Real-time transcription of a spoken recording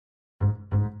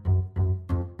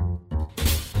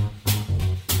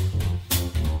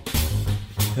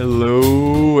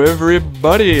Hello,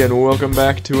 everybody, and welcome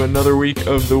back to another week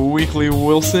of the Weekly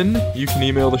Wilson. You can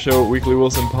email the show at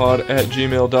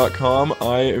weeklywilsonpod@gmail.com.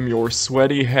 I am your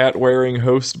sweaty, hat-wearing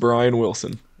host, Bryan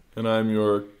Wilson. And I'm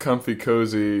your comfy,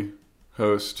 cozy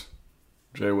host,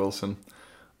 Jay Wilson.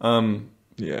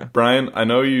 Yeah. Bryan, I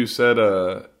know you said,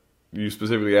 you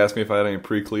specifically asked me if I had any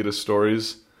pre-Cletus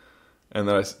stories, and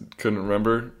that I couldn't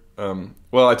remember.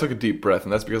 Well, I took a deep breath,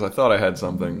 and that's because I thought I had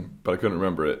something, but I couldn't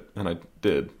remember it, and I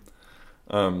did.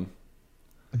 There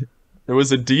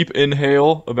was a deep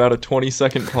inhale, about a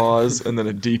 20-second pause, and then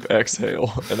a deep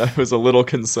exhale, and I was a little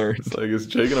concerned. It's like, is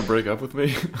Jay gonna break up with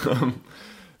me?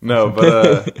 No,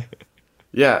 but,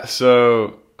 yeah,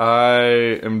 so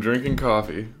I am drinking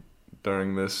coffee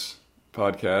during this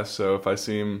podcast, so if I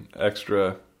seem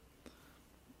extra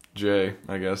Jay,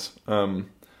 I guess,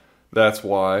 that's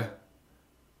why.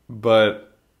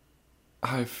 But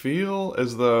I feel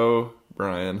as though,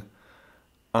 Bryan,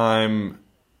 I'm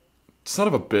son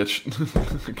of a bitch.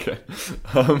 Okay.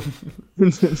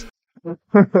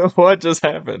 What just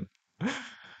happened?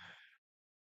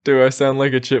 Do I sound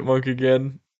like a chipmunk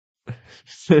again?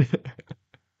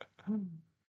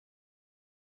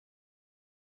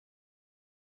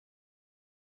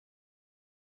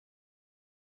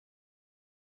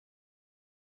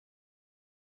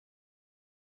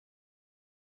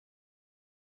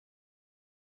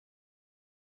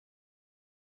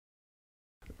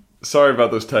 Sorry about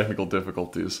those technical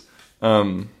difficulties. You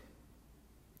know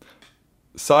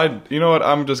what?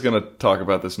 I'm just going to talk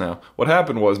about this now. What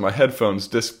happened was my headphones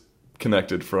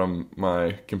disconnected from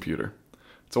my computer.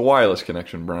 It's a wireless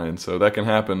connection, Bryan, so that can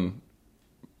happen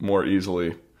more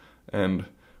easily and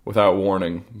without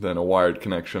warning than a wired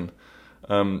connection.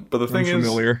 But the thing is,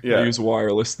 familiar. yeah. I use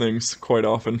wireless things quite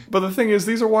often. But the thing is,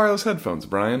 these are wireless headphones,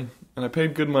 Bryan, and I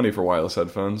paid good money for wireless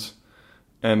headphones.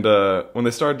 And when they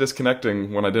started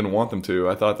disconnecting when I didn't want them to,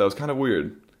 I thought that was kind of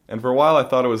weird. And for a while, I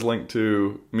thought it was linked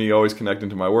to me always connecting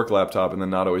to my work laptop and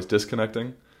then not always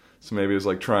disconnecting. So maybe it was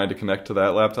like trying to connect to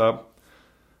that laptop.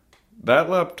 That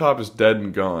laptop is dead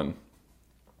and gone,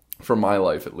 for my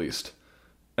life at least.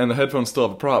 And the headphones still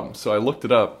have a problem. So I looked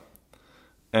it up,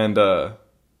 and a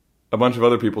bunch of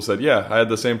other people said, yeah, I had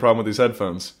the same problem with these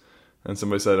headphones. And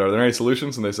somebody said, are there any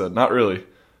solutions? And they said, not really.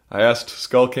 I asked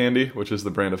Skull Candy, which is the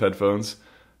brand of headphones,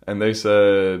 and they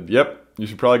said, yep, you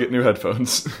should probably get new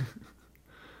headphones.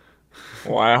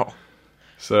 Wow.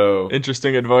 So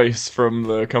interesting advice from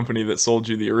the company that sold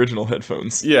you the original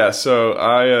headphones. Yeah, so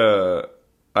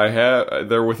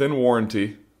they're within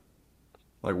warranty,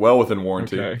 like well within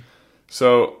warranty. Okay.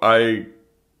 So I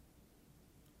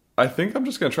think I'm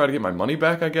just gonna try to get my money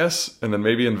back, I guess, and then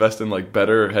maybe invest in like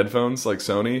better headphones, like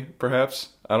Sony, perhaps.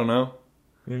 I don't know.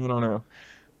 I don't know.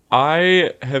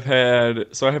 I have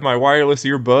my wireless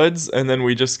earbuds, and then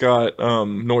we just got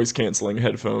noise canceling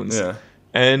headphones. Yeah.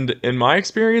 And in my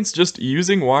experience, just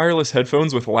using wireless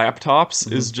headphones with laptops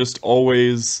is just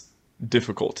always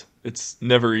difficult. It's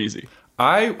never easy.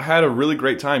 I had a really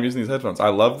great time using these headphones. I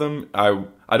love them. I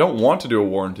don't want to do a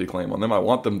warranty claim on them. I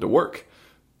want them to work.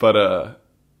 But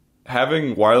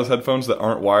having wireless headphones that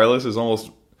aren't wireless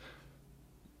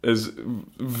is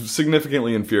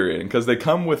significantly infuriating because they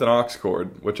come with an aux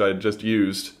cord, which I just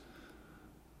used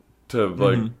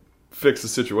to fix the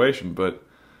situation. But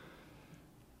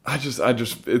I just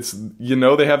it's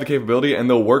they have the capability and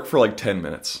they'll work for like 10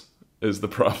 minutes is the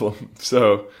problem.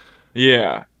 So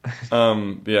yeah.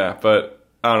 Yeah, but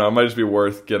I don't know, it might just be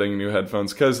worth getting new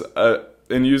headphones because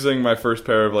in using my first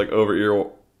pair of like over-ear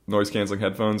noise canceling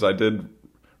headphones, I did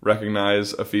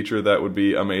recognize a feature that would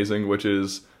be amazing, which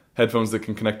is headphones that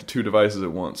can connect to two devices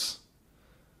at once.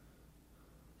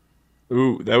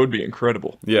 Ooh, that would be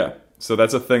incredible. Yeah, so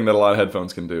that's a thing that a lot of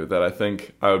headphones can do that I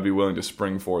think I would be willing to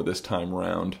spring for this time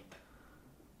round.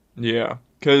 Yeah,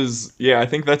 because, I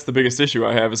think that's the biggest issue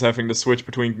I have is having to switch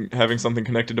between having something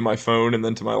connected to my phone and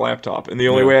then to my laptop. And the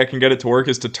only way I can get it to work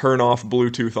is to turn off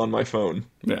Bluetooth on my phone.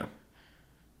 Yeah.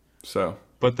 So.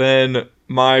 But then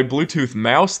my Bluetooth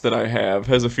mouse that I have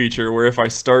has a feature where if I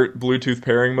start Bluetooth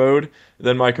pairing mode,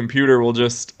 then my computer will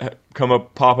just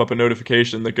pop up a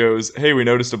notification that goes, hey, we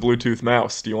noticed a Bluetooth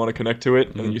mouse. Do you want to connect to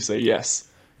it? And you say yes.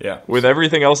 Yeah. With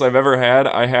everything else I've ever had,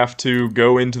 I have to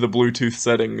go into the Bluetooth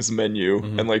settings menu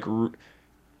and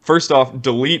first off,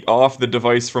 delete off the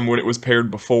device from when it was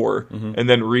paired before, and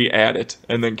then re-add it,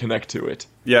 and then connect to it.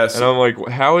 Yes. And I'm like,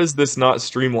 how is this not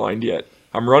streamlined yet?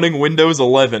 I'm running Windows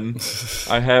 11.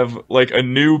 I have, like, a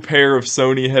new pair of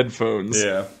Sony headphones.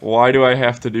 Yeah. Why do I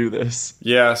have to do this?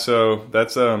 Yeah, so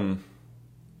that's,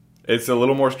 it's a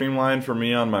little more streamlined for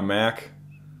me on my Mac,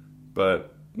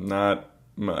 but not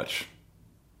much.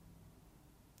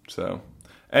 So,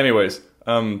 anyways,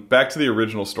 Back to the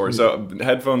original story. So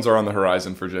headphones are on the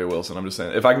horizon for Jay Wilson. I'm just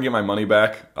saying, if I can get my money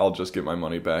back, I'll just get my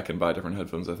money back and buy different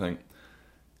headphones, I think.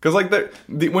 Because like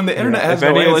when the internet has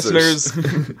no answers,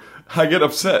 I get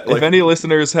upset. Like, if any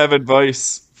listeners have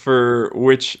advice for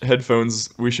which headphones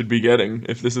we should be getting,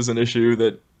 if this is an issue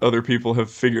that other people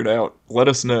have figured out, let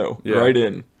us know. Yeah. Write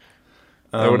in.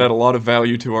 That would add a lot of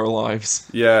value to our lives.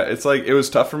 Yeah, it's like, it was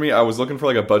tough for me. I was looking for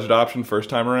like a budget option first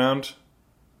time around.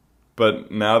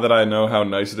 But now that I know how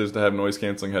nice it is to have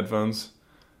noise-canceling headphones,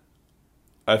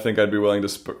 I think I'd be willing to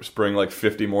spring like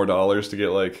 $50 more to get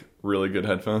like really good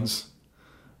headphones.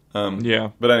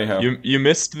 Yeah. But anyhow. You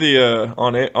missed the,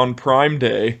 on Prime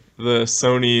Day, the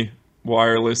Sony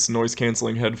wireless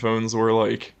noise-canceling headphones were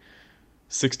like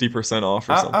 60% off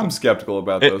or something. I'm skeptical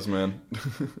about those, man.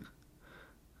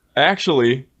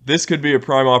 Actually, this could be a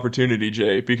prime opportunity,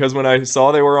 Jay, because when I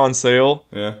saw they were on sale,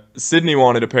 Yeah. Sydney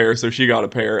wanted a pair, so she got a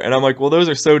pair. And I'm like, well, those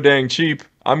are so dang cheap,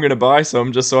 I'm going to buy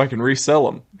some just so I can resell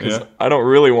them. Because Yeah. I don't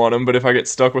really want them, but if I get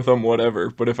stuck with them, whatever.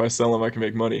 But if I sell them, I can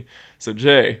make money. So,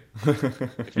 Jay,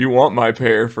 if you want my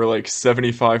pair for like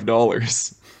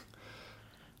 $75.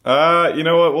 You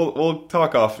know what? We'll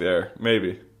talk off the air,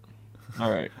 maybe. All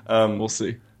right. We'll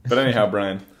see. But anyhow,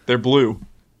 Brian. They're blue.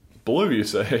 Blue, you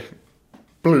say?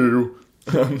 Blue.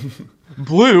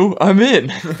 Blue, I'm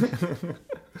in.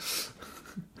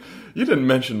 You didn't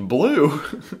mention blue.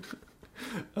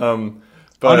 But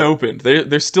Unopened.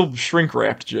 They're still shrink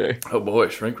wrapped, Jay. oh boy,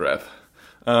 shrink wrap.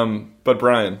 But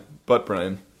Brian,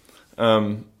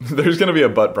 there's going to be a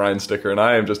But Brian sticker, and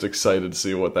I am just excited to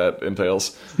see what that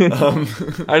entails.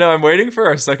 I know, I'm waiting for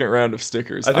our second round of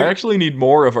stickers. I actually need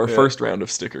more of our first round of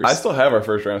stickers. I still have our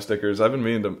first round of stickers. I've been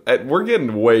meaning to. We're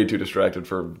getting way too distracted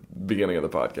for beginning of the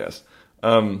podcast.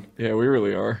 Yeah, we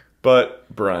really are. But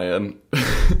Brian,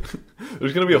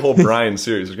 there's going to be a whole Brian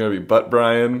series. There's going to be But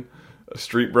Brian,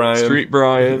 Street Brian. Street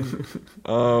Bryan.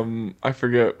 I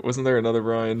forget. Wasn't there another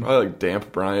Brian? Probably like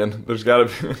Damp Brian. There's got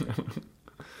to be.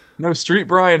 No, Street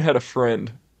Bryan had a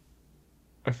friend.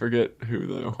 I forget who,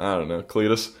 though. I don't know.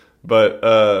 Cletus. But,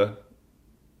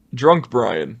 Drunk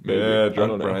Brian, maybe. yeah,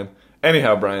 Drunk Brian.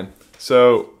 Anyhow, Brian.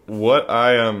 So, what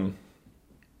I'm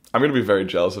going to be very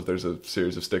jealous if there's a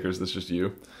series of stickers that's just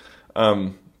you.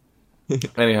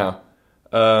 Anyhow.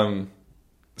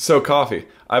 So, coffee.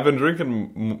 I've been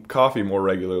drinking coffee more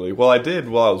regularly. Well, I did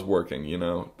while I was working, you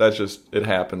know. That's just, it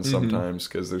happens sometimes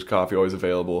because there's coffee always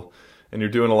available. And you're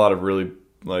doing a lot of really,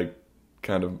 like,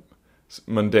 kind of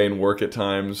mundane work at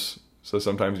times. So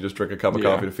sometimes you just drink a cup of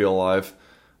coffee to feel alive.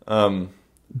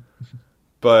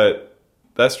 But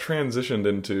that's transitioned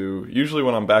into, usually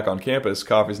when I'm back on campus,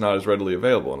 coffee's not as readily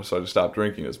available, and so I just stopped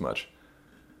drinking as much.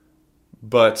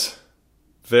 But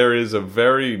there is a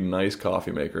very nice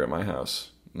coffee maker at my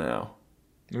house now.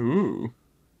 Ooh.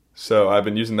 So I've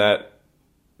been using that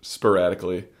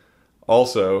sporadically.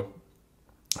 Also,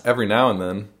 every now and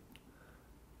then,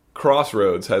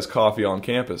 Crossroads has coffee on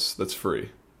campus that's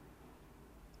free.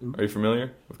 Are you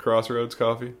familiar with Crossroads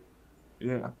coffee?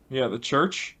 Yeah. Yeah, the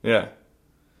church? Yeah.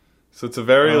 So it's a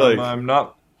very I'm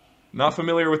not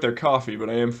familiar with their coffee, but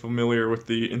I am familiar with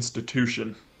the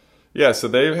institution. Yeah, so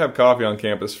they have coffee on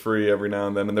campus free every now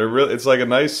and then, and they're really, it's like a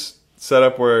nice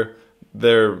setup where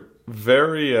they're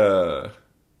very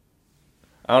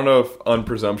I don't know if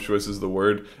unpresumptuous is the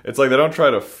word. It's like they don't try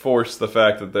to force the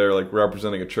fact that they're like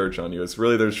representing a church on you. It's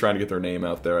really they're just trying to get their name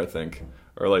out there, I think,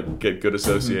 or like get good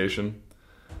association.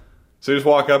 So you just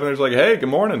walk up and they're just like, "Hey, good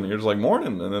morning." And you're just like,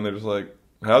 "Morning," and then they're just like,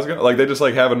 "How's it going?" Like they just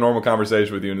like have a normal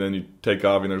conversation with you, and then you take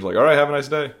coffee, and they're just like, "All right, have a nice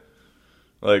day."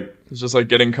 Like it's just like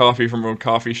getting coffee from a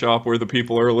coffee shop where the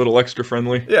people are a little extra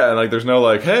friendly. Yeah, and like there's no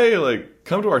like, "Hey, like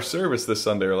come to our service this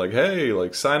Sunday," or like, "Hey,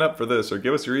 like sign up for this," or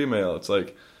 "Give us your email." It's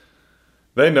like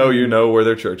they know you know where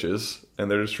their church is, and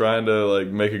they're just trying to like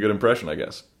make a good impression, I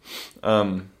guess.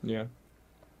 Yeah,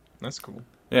 that's cool.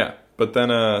 Yeah, but then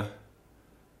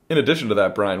in addition to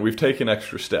that, Brian, we've taken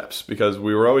extra steps because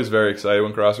we were always very excited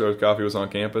when Crossroads Coffee was on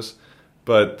campus.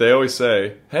 But they always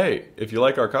say, "Hey, if you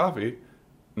like our coffee,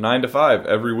 9 to 5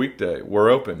 every weekday, we're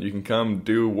open. You can come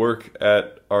do work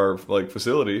at our like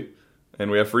facility,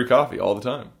 and we have free coffee all the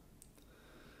time."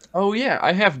 Oh yeah,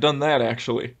 I have done that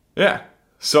actually. Yeah.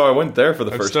 So I went there for the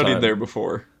first time. I've studied there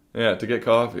before. Yeah, to get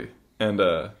coffee. And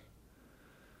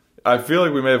I feel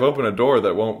like we may have opened a door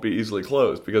that won't be easily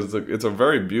closed because it's a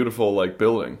very beautiful like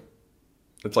building.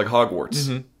 It's like Hogwarts.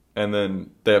 Mm-hmm. And then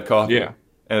they have coffee. Yeah.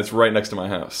 And it's right next to my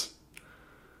house.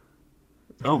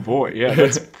 Oh boy, yeah,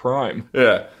 that's prime.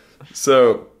 Yeah.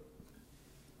 So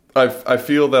I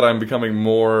feel that I'm becoming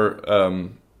more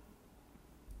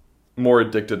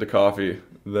addicted to coffee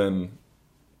than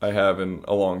I have in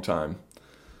a long time.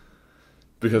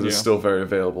 because it's Yeah. still very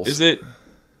available. Is it?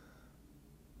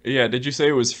 Yeah. Did you say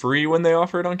it was free when they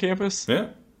offer it on campus? Yeah,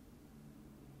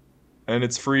 And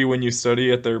it's free when you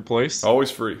study at their place? always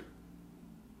free.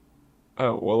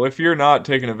 Oh, well, if you're not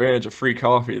taking advantage of free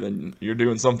coffee, then you're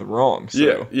doing something wrong.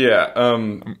 Yeah, So yeah. The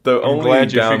I'm only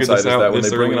glad you figured downside this is out that when they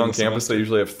this bring early it in on the campus, they semester.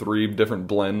 usually have three different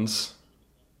blends.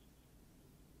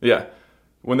 Yeah,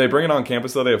 when they bring it on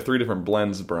campus, though, they have three different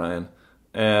blends, Brian,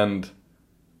 and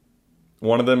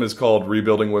one of them is called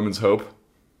Rebuilding Women's Hope,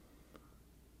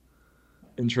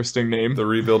 Interesting name. the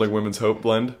Rebuilding Women's Hope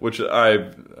blend, which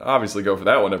I obviously go for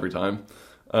that one every time.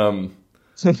 I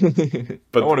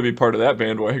But want to be part of that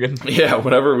bandwagon. yeah,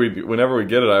 whenever we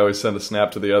get it, I always send a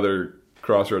snap to the other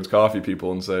Crossroads Coffee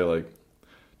people and say like,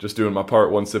 just doing my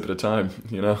part, one sip at a time,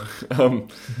 you know. um,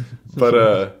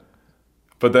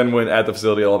 but then when at the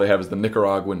facility, all they have is the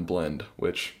Nicaraguan blend,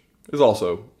 which is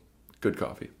also good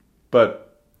coffee.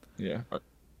 But Yeah.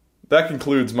 that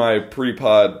concludes my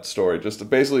pre-pod story. Just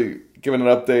basically giving an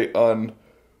update on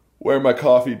where my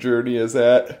coffee journey is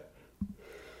at.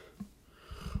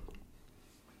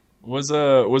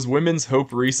 Was Women's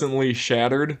Hope recently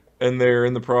shattered and they're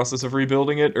in the process of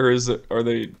rebuilding it, or are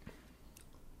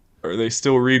they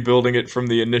still rebuilding it from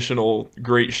the initial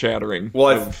great shattering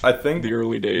Well, of I think the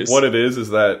early days? what it is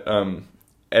that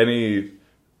any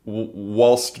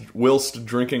whilst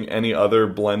drinking any other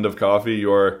blend of coffee,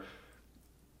 you're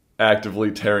actively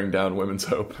tearing down Women's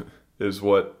Hope. Is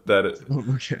what that is.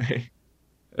 Okay.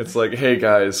 It's like, hey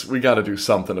guys, we got to do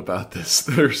something about this.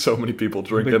 There's so many people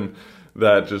drinking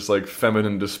that just like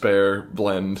feminine despair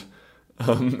blend.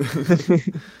 Um,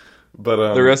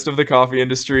 but The rest of the coffee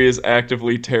industry is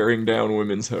actively tearing down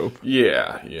Women's Hope.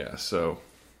 yeah. So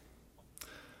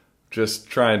just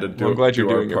trying to do. Well, I'm glad you're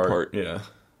do our doing your part. Yeah.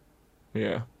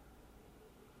 Yeah.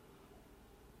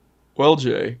 Well,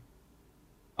 Jay,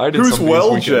 I did Who's something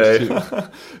Well this weekend, Jay? too.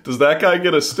 Does that guy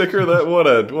get a sticker? That what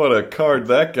a card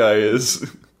that guy is.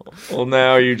 Well,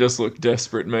 now you just look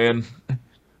desperate, man.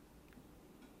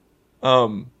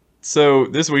 So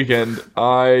this weekend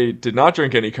I did not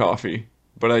drink any coffee,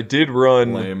 but I did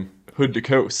run Lame. Hood to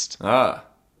Coast, Ah.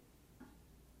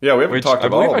 Yeah, we haven't which talked I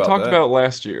at all believe I about talked that. about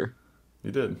last year.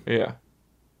 You did. Yeah.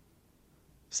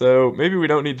 So maybe we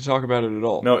don't need to talk about it at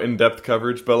all. No in-depth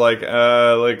coverage, but like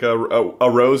a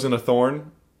rose and a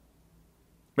thorn.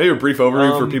 Maybe a brief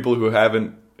overview for people who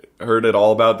haven't heard at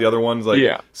all about the other ones, like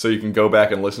Yeah. so you can go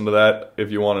back and listen to that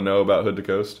if you want to know about Hood to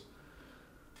Coast.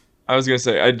 I was gonna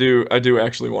say I do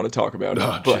actually want to talk about it,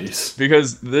 Oh, but jeez.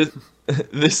 because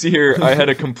this year I had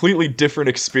a completely different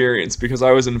experience because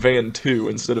I was in van 2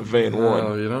 instead of van 1.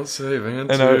 Oh, you don't say Van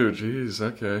And 2. Jeez,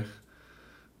 okay.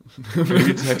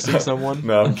 Maybe texting someone.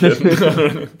 No, I'm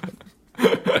kidding.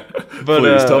 But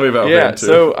Please tell me about yeah, van 2.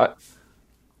 so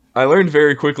I learned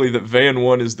very quickly that van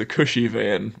 1 is the cushy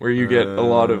van where you get a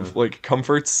lot of like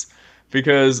comforts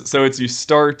because so it's you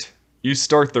start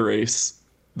the race.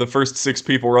 The first 6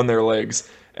 people run their legs,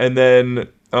 and then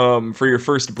for your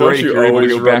first Don't break, you you're able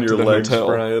to always go run back to your the legs, hotel.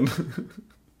 Brian?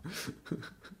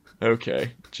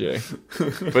 Okay, Jay,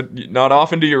 but not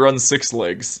often do you run 6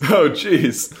 legs. Oh,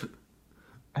 jeez.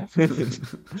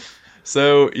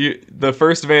 So the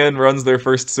first van runs their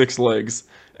first 6 legs,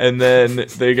 and then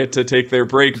they get to take their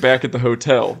break back at the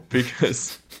hotel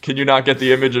because can you not get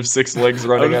the image of 6 legs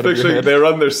running I'm out of your picturing head? they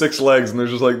run their 6 legs, and there's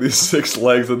just like these 6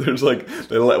 legs, and there's like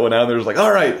they let one out, and they're just like,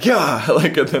 all right, yeah,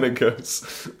 like, and then it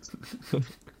goes.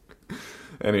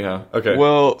 Anyhow, okay.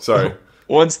 Well, sorry.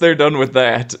 Once they're done with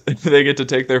that, they get to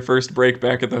take their first break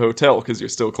back at the hotel because you're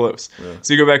still close. Yeah.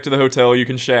 So you go back to the hotel, you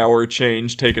can shower,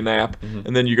 change, take a nap,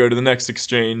 and then you go to the next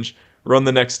exchange, run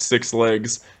the next 6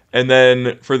 legs, and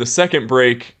then for the second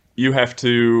break, you have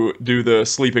to do the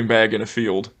sleeping bag in a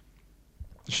field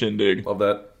shindig. Love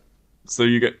that. So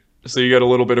you get a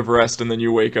little bit of rest, and then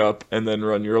you wake up and then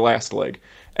run your last leg,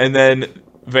 and then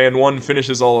Van 1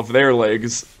 finishes all of their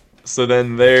legs. So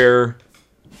then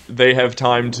they have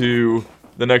time to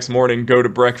the next morning go to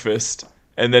breakfast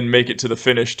and then make it to the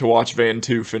finish to watch Van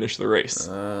 2 finish the race.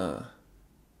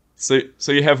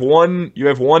 So you have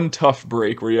one tough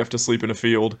break where you have to sleep in a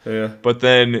field, Yeah. but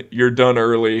then you're done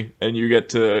early and you get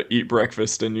to eat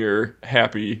breakfast and you're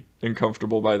happy and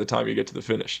comfortable by the time you get to the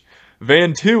finish.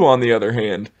 Van 2, on the other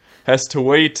hand, has to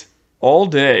wait all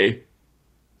day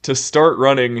to start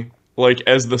running like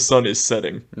as the sun is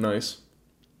setting. Nice.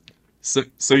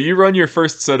 So you run your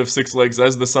first set of 6 legs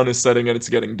as the sun is setting and it's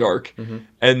getting dark.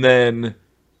 And then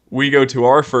we go to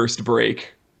our first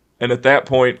break, and at that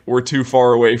point we're too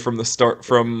far away from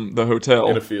the hotel.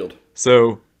 In a field.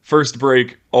 So first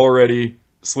break already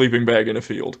sleeping bag in a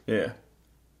field. Yeah.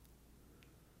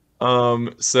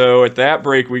 So at that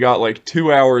break we got like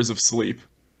 2 hours of sleep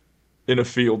in a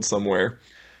field somewhere.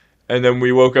 And then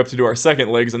we woke up to do our second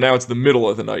legs, and now it's the middle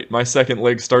of the night. My second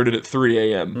leg started at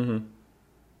 3 a.m. Mm-hmm.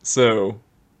 So,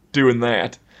 doing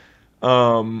that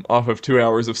off of 2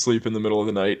 hours of sleep in the middle of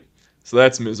the night. So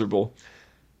that's miserable.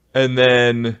 And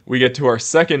then we get to our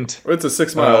second, It's a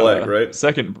 6 mile leg, right?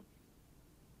 second,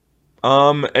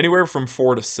 anywhere from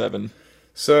 4 to 7.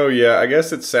 So yeah, I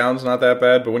guess it sounds not that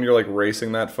bad, but when you're like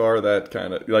racing that far, that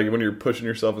kind of like when you're pushing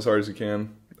yourself as hard as you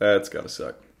can, that's gotta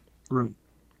suck. Right.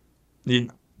 Yeah.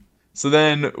 So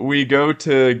then we go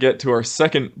to get to our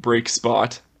second break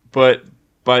spot, but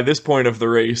by this point of the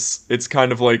race, it's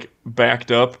kind of like backed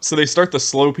up. So they start the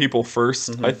slow people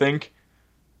 1st, I think,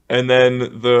 and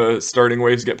then the starting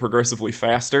waves get progressively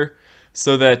faster,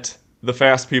 so that the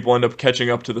fast people end up catching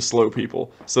up to the slow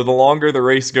people. So the longer the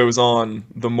race goes on,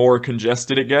 the more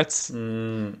congested it gets.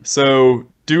 So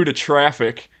due to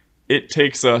traffic, it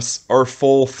takes us our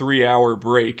full 3 hour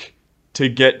break to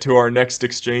get to our next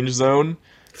exchange zone.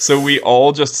 So we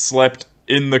all just slept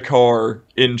in the car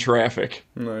in traffic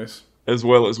Nice. as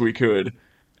well as we could,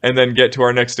 and then get to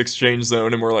our next exchange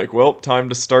zone, and we're like, well, time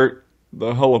to start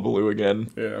the hullabaloo again.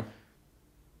 Yeah.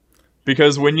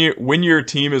 Because when your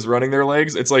team is running their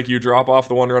legs, it's like you drop off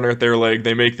the one runner at their leg,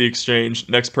 they make the exchange,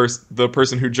 the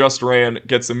person who just ran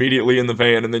gets immediately in the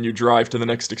van, and then you drive to the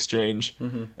next exchange.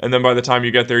 And then by the time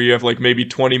you get there, you have like maybe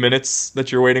 20 minutes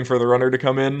that you're waiting for the runner to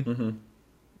come in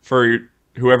for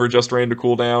whoever just ran to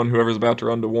cool down, whoever's about to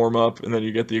run to warm up, and then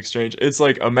you get the exchange. It's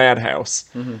like a madhouse.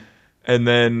 And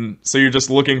then, so you're just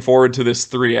looking forward to this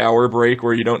 3 hour break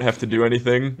where you don't have to do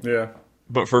anything. Yeah.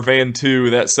 But for Van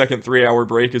 2, that second 3 hour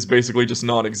break is basically just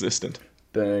non-existent.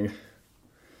 Dang.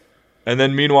 And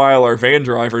then meanwhile, our van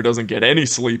driver doesn't get any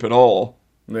sleep at all.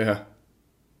 Yeah.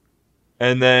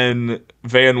 And then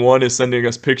Van 1 is sending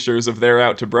us pictures of they're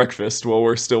out to breakfast while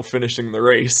we're still finishing the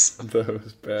race.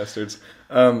 Those bastards.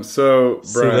 So, Brian, So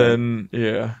then,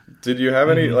 yeah. did you have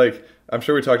any, like, I'm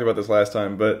sure we talked about this last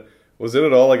time, but was it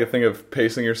at all like a thing of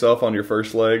pacing yourself on your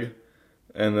first leg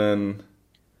and then,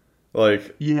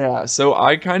 like... Yeah, so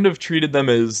I kind of treated them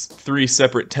as 3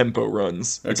 separate tempo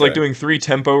runs. It's like Okay. doing 3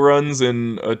 tempo runs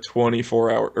in a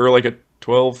 24-hour, or like a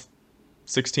 12,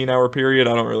 16-hour period,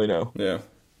 I don't really know. Yeah.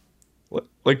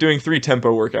 Like doing 3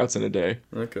 tempo workouts in a day.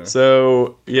 Okay.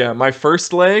 So, yeah, my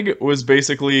first leg was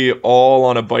basically all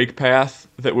on a bike path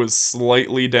that was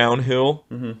slightly downhill.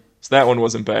 So that one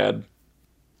wasn't bad.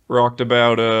 Rocked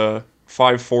about a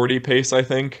 540 pace, I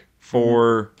think,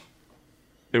 for...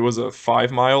 It was a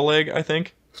 5 mile leg, I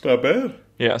think. It's not bad.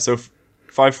 Yeah, so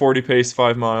 540 pace,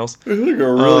 5 miles. It's like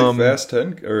a really fast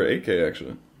 10 or 8K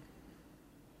actually.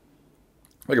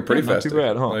 Like a pretty Yeah, not fast. too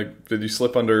bad, huh? Like, did you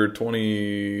slip under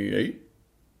 28?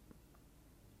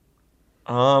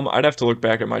 I'd have to look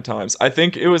back at my times. I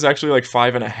think it was actually like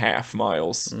 5.5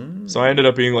 miles. So I ended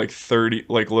up being like 30,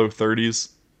 like low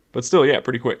 30s. But still, yeah,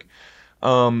 pretty quick.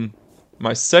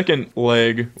 My second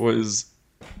leg was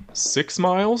 6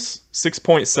 miles?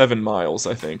 6.7 miles,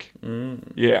 I think.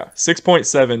 Yeah,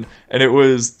 6.7. And it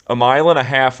was a mile and a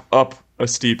half up a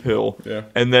steep hill. Yeah.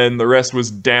 And then the rest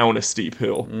was down a steep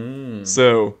hill.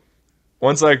 So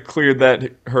once I cleared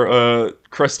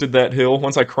crested that hill,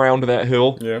 once I crowned that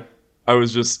hill, Yeah. I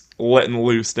was just letting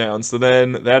loose down. So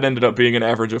then that ended up being an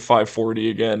average of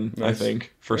 540 again, I Nice.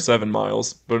 think, for 7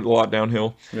 miles, but a lot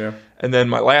downhill. Yeah. And then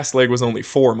my last leg was only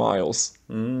 4 miles.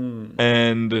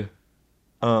 And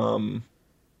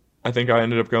I think I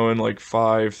ended up going like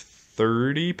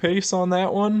 530 pace on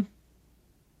that one.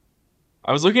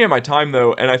 I was looking at my time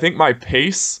though, and I think my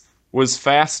pace was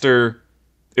faster.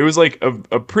 It was like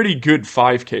a pretty good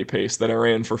 5K pace that I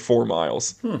ran for 4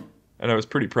 miles. And I was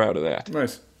pretty proud of that.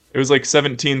 Nice. It was like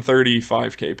 17:30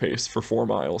 5K pace for 4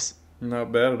 miles.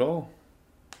 Not bad at all.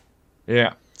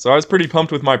 Yeah. So I was pretty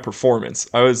pumped with my performance.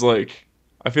 I was like,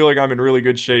 I feel like I'm in really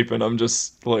good shape, and I'm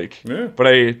just like, Yeah. but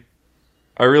I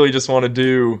really just want to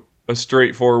do a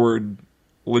straightforward,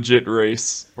 legit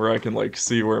race where I can like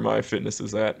see where my fitness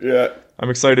is at. Yeah. I'm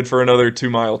excited for another 2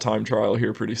 mile time trial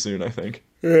here pretty soon, I think.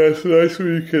 Yeah, it's nice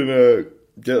when you can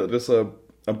get just a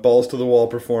balls to the wall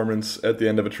performance at the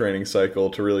end of a training cycle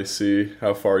to really see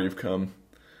how far you've come.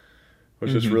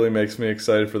 Which just really makes me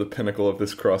excited for the pinnacle of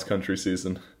this cross country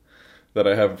season that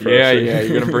I have approaching. Yeah,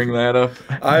 you're gonna bring that up.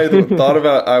 I thought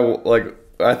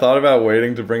about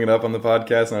waiting to bring it up on the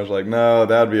podcast, and I was like, no,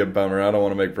 that'd be a bummer. I don't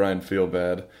want to make Bryan feel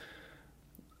bad.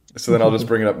 So then I'll just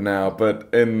bring it up now.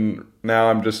 Now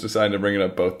I'm just deciding to bring it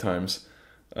up both times.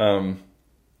 I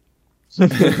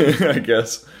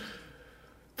guess.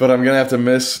 But I'm going to have to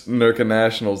miss NERCA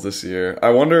Nationals this year.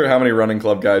 I wonder how many running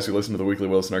club guys who listen to the Weekly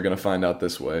Wilson are going to find out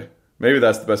this way. Maybe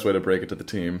that's the best way to break it to the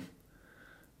team.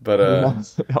 But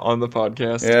on the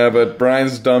podcast. yeah, but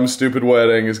Brian's dumb, stupid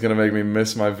wedding is gonna make me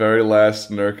miss my very last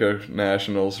NERCA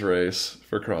Nationals race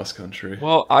for cross country.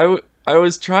 Well, I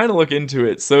was trying to look into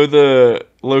it. So the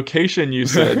location you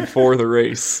said for the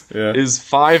race Yeah. is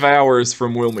 5 hours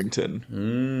from Wilmington,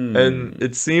 and Mm.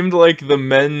 it seemed like the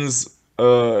men's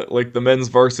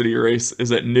varsity race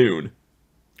is at noon.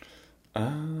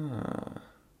 Ah.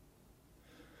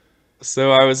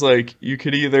 So I was like, you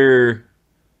could either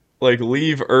like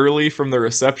leave early from the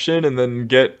reception and then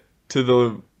get to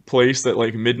the place at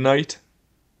like midnight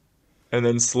and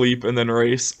then sleep and then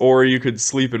race, or you could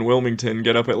sleep in Wilmington,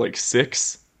 get up at like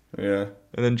 6 Yeah.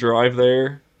 and then drive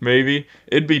there. Maybe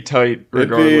it'd be tight It'd be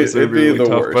regardless. it'd be really the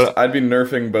tough, worst. but I'd be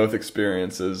nerfing both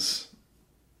experiences.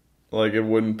 Like it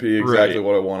wouldn't be exactly right,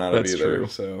 what I want out of that's either. true.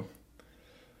 So,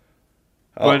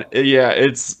 But yeah,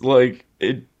 it's like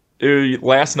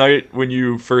last night when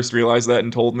you first realized that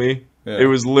and told me, it yeah,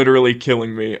 was literally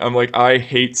killing me. I'm like, I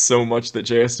hate so much that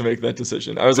Jay has to make that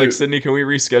decision. I was like, dude, Sydney, can we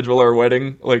reschedule our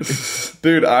wedding? Like,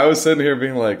 dude, I was sitting here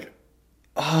being like,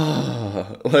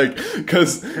 ah, like,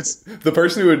 because it's the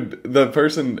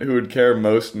person who would care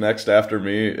most next after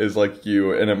me is like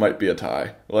you, and it might be a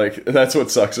tie. Like that's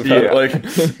what sucks about it. yeah. Like,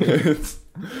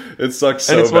 it sucks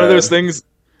so And it's one of those bad. things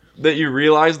that you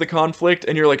realize the conflict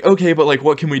and you're like, okay, but like,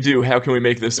 what can we do? How can we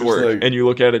make this It's work? like, And you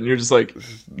look at it and you're just like,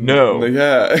 no,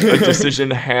 yeah, a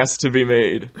decision has to be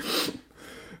made.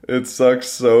 it sucks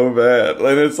so bad,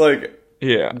 and it's like.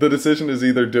 Yeah, The decision is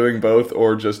either doing both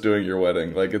or just doing your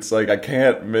wedding. Like it's like I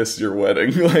can't miss your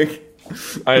wedding. Like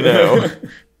I know.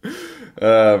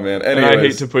 oh man. And I hate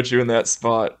Anyways, to put you in that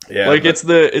spot. yeah, Like but,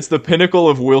 it's the pinnacle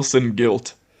of Wilson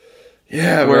guilt.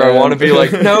 yeah, Where I man. want to be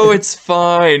like, no, it's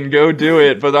fine, go do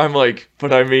it. But I'm like,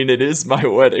 but I mean, it is my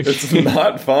wedding. It's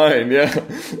not fine. Yeah.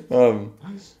 Um,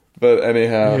 but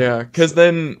anyhow. Yeah, because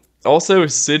then also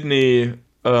Sydney,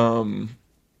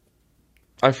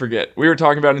 I forget. We were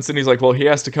talking about it, and Sydney's like, well, he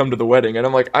has to come to the wedding. And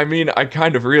I'm like, I mean, I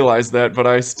kind of realized that, but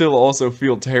I still also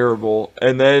feel terrible.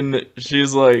 And then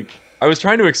she's like, I was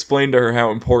trying to explain to her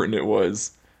how important it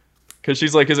was. Because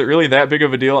she's like, is it really that big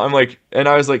of a deal? I'm like, and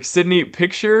I was like, Sydney,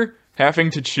 picture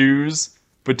having to choose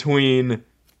between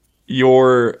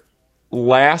your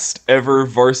last ever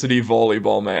varsity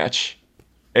volleyball match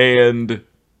and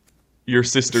your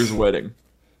sister's wedding.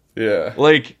 Yeah.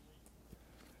 Like,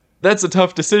 that's a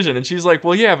tough decision. And she's like,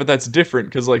 well, yeah, but that's different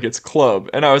because, like, it's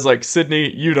club. And I was like,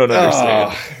 Sydney, you don't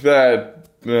understand. Ah, that.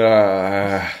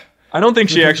 I don't think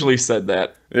she actually said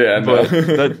that. Yeah. No.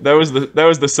 But that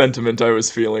was the sentiment I was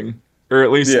feeling. Or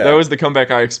at least Yeah. that was the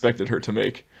comeback I expected her to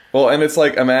make. Well, and it's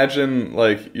like imagine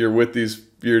like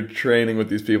you're training with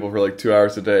these people for like 2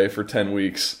 hours a day for 10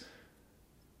 weeks,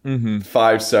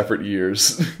 5 separate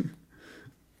years,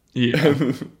 Yeah.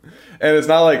 and it's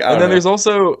not like I And don't then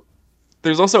know.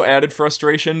 there's also added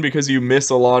frustration because you miss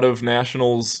a lot of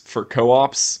nationals for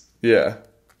co-ops Yeah.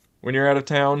 when you're out of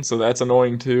town, so that's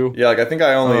annoying too. Yeah, like I think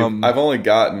I've only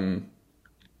gotten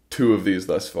 2 of these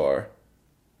thus far.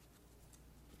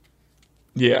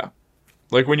 Yeah.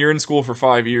 Like when you're in school for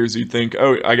 5 years, you'd think,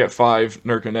 oh, I get 5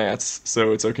 NERCA Nats,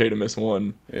 so it's okay to miss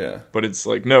one. Yeah. But it's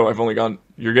like, no,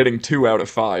 you're getting 2 out of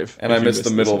 5. And if I you missed miss the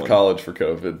this middle of one. college for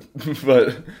COVID.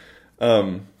 But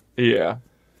Yeah.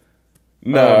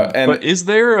 no, and But is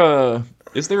there a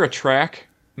track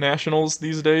nationals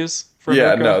these days for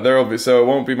yeah, NERCA? no, there will be, so it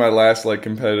won't be my last like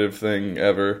competitive thing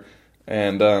ever.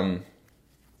 And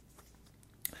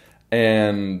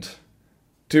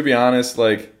to be honest,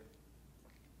 like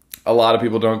a lot of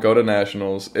people don't go to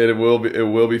nationals. It will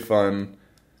be fun.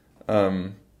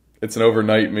 It's an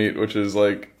overnight meet, which is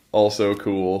like also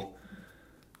cool.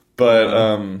 But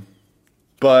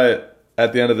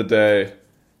at the end of the day,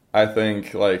 I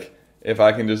think like if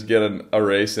I can just get a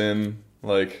race in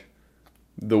like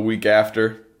the week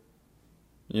after,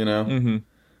 you know,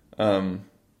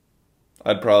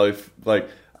 I'd probably like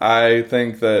I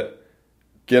think that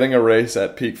getting a race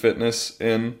at peak fitness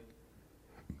in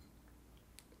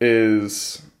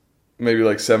is maybe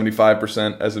like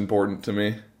 75% as important to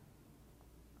me.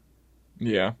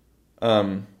 Yeah.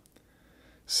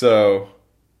 So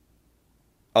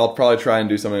I'll probably try and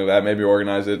do something like that. Maybe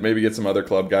organize it. Maybe get some other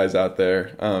club guys out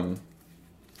there.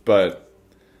 But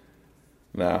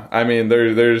no, I mean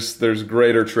there's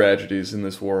greater tragedies in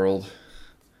this world,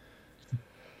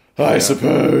 I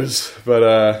suppose.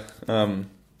 But yeah,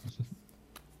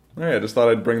 I just thought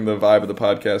I'd bring the vibe of the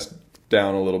podcast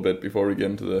down a little bit before we get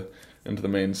into the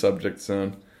main subject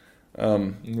zone.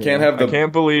 Can't have the. I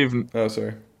can't believe Oh,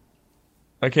 sorry.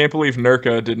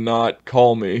 NERCA did not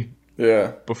call me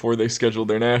Yeah. before they scheduled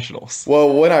their nationals.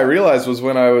 Well, when I realized was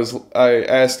when I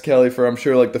asked Kelly for, I'm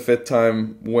sure, like the fifth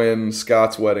time when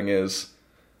Scott's wedding is,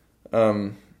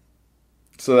 um,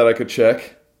 so that I could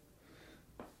check.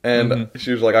 And Hmm.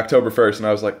 she was like October 1st, and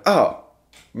I was like, oh,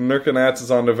 Nurkanats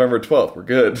is on November 12th. We're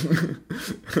good.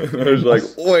 And I was like,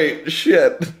 wait,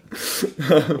 shit.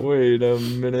 Wait a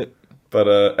minute.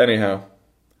 But anyhow,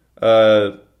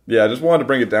 yeah, I just wanted to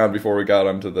bring it down before we got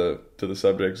onto the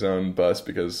subject zone bus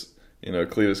because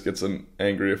Cletus gets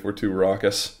angry if we're too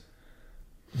raucous.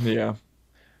 Yeah.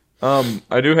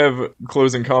 I do have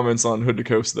closing comments on Hood to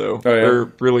Coast though, Oh yeah, or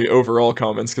really overall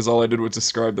comments because all I did was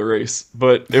describe the race.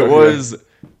 But it oh yeah, was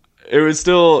it was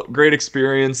still great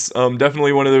experience.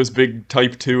 Definitely one of those big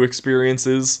Type 2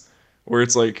 experiences where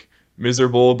it's like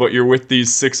miserable, but you're with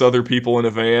these six other people in a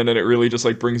van, and it really just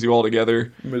like brings you all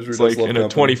together. misery It's does like love in a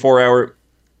company. 24-hour,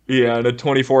 yeah, in a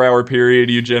 24-hour period,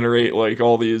 you generate like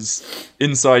all these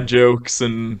inside jokes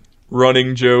and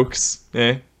running jokes.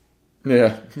 Eh.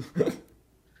 Yeah,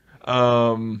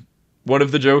 One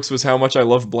of the jokes was how much I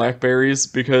love blackberries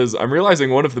because I'm realizing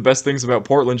one of the best things about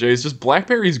Portland, Jay, is just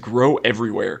blackberries grow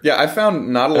everywhere. yeah. I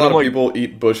found not a And lot I'm of like, people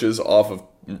eat bushes off of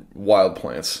wild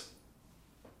plants.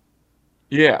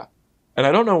 yeah. And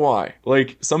I don't know why.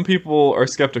 Like, some people are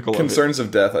skeptical of it. Concerns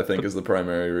of death, I think, is the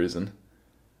primary reason.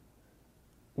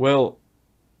 Well,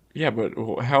 yeah, but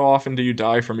how often do you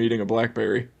die from eating a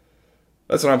blackberry?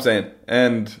 That's what I'm saying.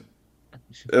 And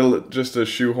just to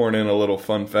shoehorn in a little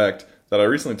fun fact that I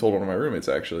recently told one of my roommates,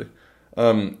 actually.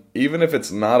 Even if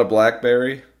it's not a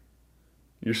blackberry,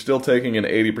 you're still taking an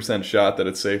 80% shot that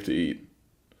it's safe to eat.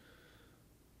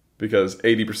 Because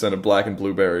 80% of black and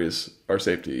blueberries are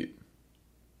safe to eat.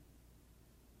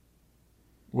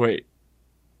 Wait.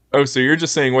 Oh, so you're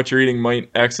just saying what you're eating might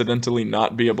accidentally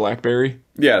not be a blackberry?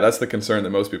 Yeah, that's the concern that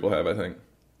most people have, I think.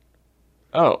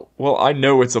 Oh, well, I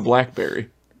know it's a blackberry.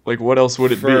 Like, what else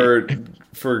would it be? For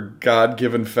for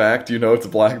God-given fact, you know it's a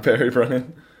blackberry,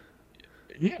 Brian.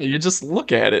 Yeah, you just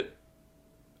look at it.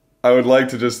 I would like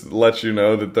to just let you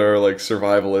know that there are like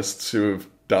survivalists who have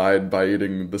died by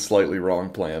eating the slightly wrong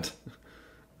plant.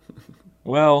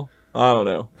 Well, I don't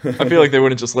know. I feel like they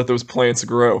wouldn't just let those plants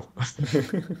grow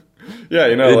Yeah,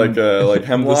 in like the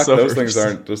hemlock, those things suburbs.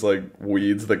 aren't just like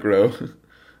weeds that grow.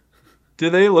 Do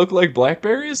they look like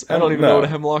blackberries? I don't even know what a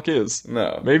No, hemlock is.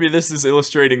 no. Maybe this is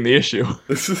illustrating the issue.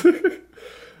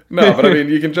 No, but I mean,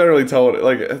 you can generally tell what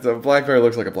like a blackberry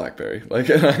looks like a blackberry, like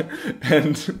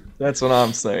and That's what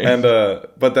I'm saying.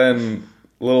 but then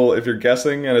little if you're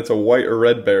guessing and it's a white or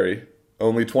red berry,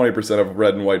 only 20% of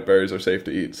red and white berries are safe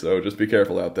to eat. So just be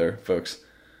careful out there, folks.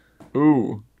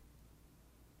 Ooh,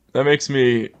 that makes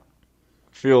me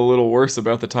feel a little worse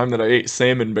about the time that I ate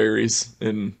salmon berries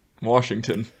in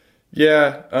Washington.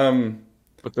 Yeah,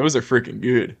 But those are freaking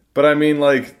good. but I mean,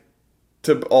 like,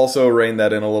 to also rein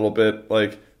that in a little bit,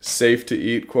 like, safe to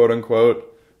eat, quote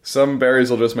unquote, some berries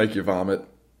will just make you vomit.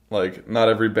 Like, not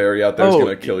every berry out there is Oh,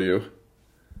 gonna kill you.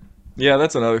 yeah,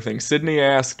 that's another thing. Sydney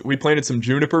asked, we planted some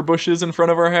juniper bushes in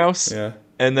front of our house. Yeah.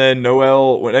 And then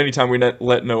Noelle, anytime we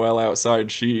let Noelle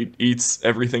outside, she eats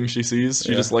everything she sees.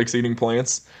 She Yeah. just likes eating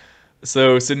plants.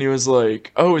 So Sydney was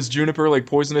like, "Oh, is juniper like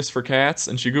poisonous for cats?"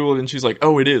 And she Googled it and she's like,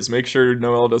 "Oh, it is. Make sure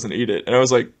Noelle doesn't eat it." And I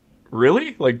was like,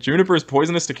 "Really? Like juniper is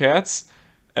poisonous to cats?"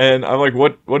 And I'm like,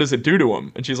 "What does it do to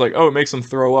them?" And she's like, "Oh, it makes them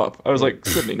throw up." I was like,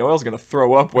 "Sydney, Noelle's gonna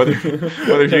throw up whether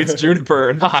she eats juniper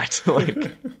or not." Like,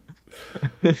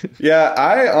 Yeah,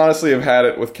 I honestly have had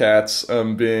it with cats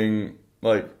being,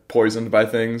 like, poisoned by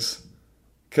things.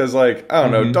 Because, like, I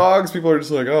don't know, mhm. dogs, people are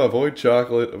just like, oh, avoid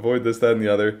chocolate, avoid this, that, and the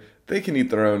other. They can eat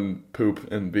their own poop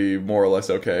and be more or less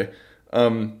okay.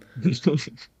 Um,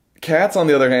 Cats, on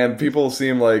the other hand, people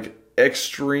seem like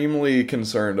extremely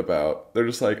concerned about. They're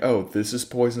just like, oh, this is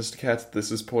poisonous to cats,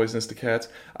 this is poisonous to cats.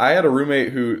 I had a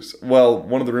roommate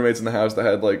one of the roommates in the house that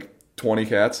had like 20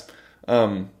 cats.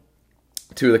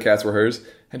 Two of the cats were hers.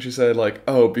 And she said, like,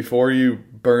 oh, before you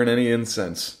burn any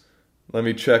incense, let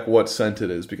me check what scent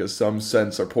it is because some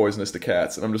scents are poisonous to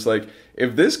cats. And I'm just like,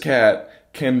 if this cat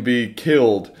can be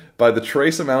killed by the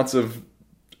trace amounts of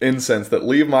incense that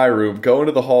leave my room, go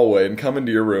into the hallway, and come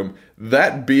into your room,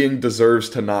 that being deserves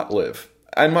to not live.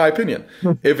 In my opinion.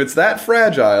 If it's that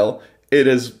fragile, it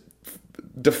has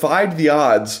defied the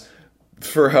odds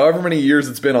for however many years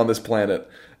it's been on this planet,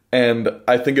 and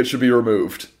I think it should be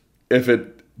removed. If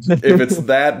it's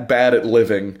that bad at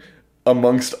living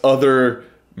amongst other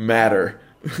matter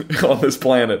on this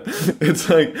planet. It's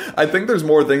like I think there's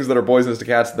more things that are poisonous to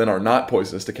cats than are not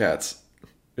poisonous to cats.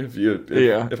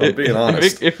 Yeah. If I'm being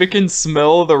honest. If it can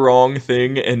smell the wrong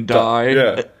thing and die,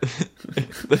 Yeah.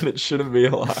 then it shouldn't be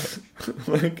alive.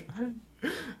 Like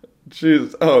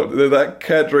Jeez. Oh, did that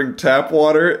cat drink tap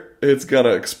water? It's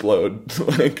gonna explode.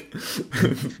 Like,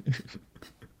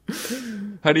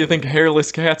 How do you think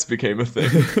hairless cats became a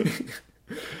thing?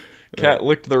 Cat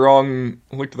licked the wrong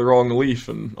leaf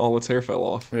and all its hair fell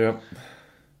off. yeah.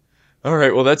 All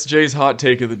right, well that's Jay's hot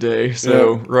take of the day.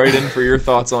 So Yep. write in for your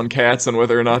thoughts on cats and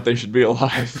whether or not they should be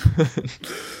alive.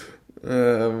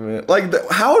 Man. Like,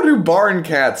 how do barn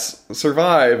cats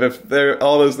survive if they're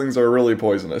all those things are really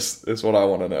poisonous? Is what I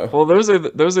want to know. Well, those are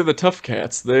the tough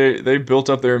cats. They built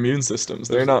up their immune systems.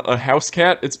 They're not a house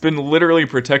cat. It's been literally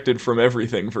protected from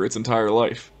everything for its entire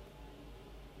life.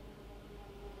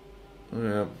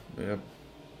 Yeah, yeah.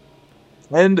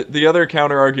 And the other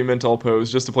counter argument I'll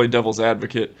pose, just to play devil's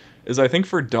advocate, is I think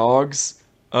for dogs,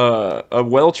 a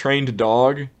well-trained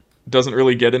dog doesn't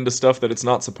really get into stuff that it's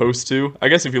not supposed to. I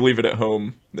guess if you leave it at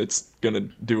home, it's gonna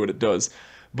do what it does.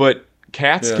 But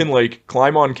cats Yeah. can like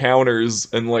climb on counters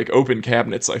and like open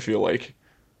cabinets, I feel like.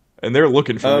 And they're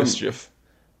looking for mischief.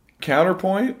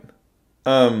 Counterpoint.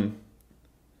 Like,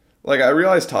 I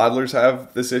realize toddlers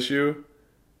have this issue,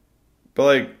 but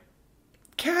like,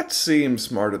 cats seem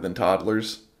smarter than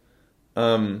toddlers.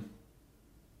 Don't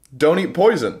eat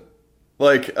poison.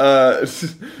 Like,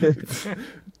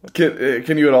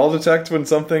 can you at all detect when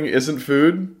something isn't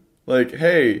food? Like,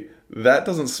 hey, that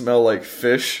doesn't smell like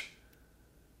fish.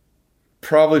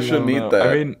 Probably shouldn't eat that.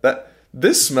 I mean,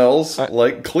 this smells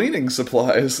like cleaning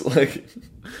supplies. Like,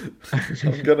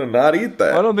 I'm gonna not eat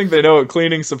that. I don't think they know what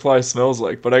cleaning supplies smells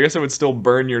like, but I guess it would still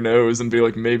burn your nose and be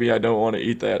like, maybe I don't want to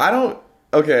eat that. I don't.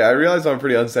 Okay, I realize I'm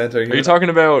pretty unsanitary here. Are you talking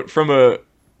about from a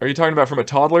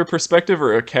toddler perspective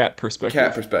or a cat perspective?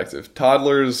 Cat perspective?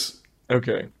 Toddlers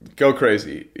Okay. go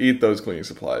crazy. Eat those cleaning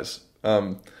supplies.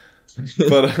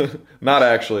 But not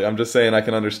actually. I'm just saying I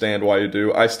can understand why you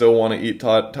do. I still want to eat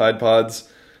Tide Pods.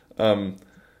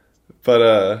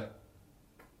 But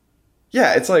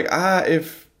yeah, it's like,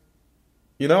 if,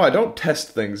 I don't test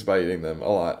things by eating them a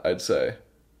lot, I'd say.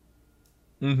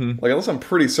 Mm-hmm. Like, unless I'm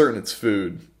pretty certain it's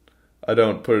food, I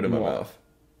don't put it in my Yeah. mouth.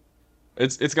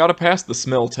 It's got to pass the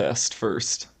smell test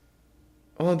first.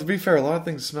 Well, to be fair, a lot of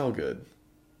things smell good.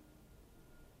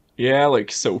 Yeah,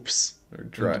 like soaps Or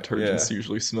and dry. detergents Yeah.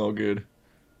 usually smell good.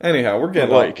 Anyhow, we're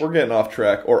getting off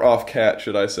track, or off cat,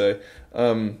 should I say?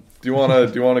 Do you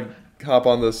wanna hop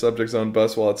on the subject zone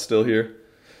bus while it's still here?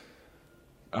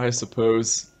 I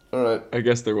suppose. All right. I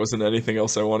guess there wasn't anything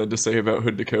else I wanted to say about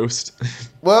Hood to Coast.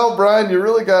 Well, Brian, you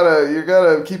really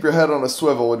gotta keep your head on a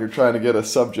swivel when you're trying to get a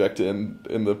subject in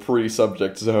the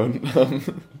pre-subject zone.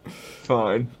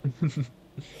 Fine.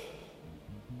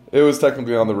 It was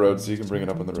technically on the road, so you can bring it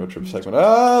up in the road trip segment.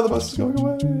 The bus is going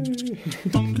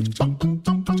away.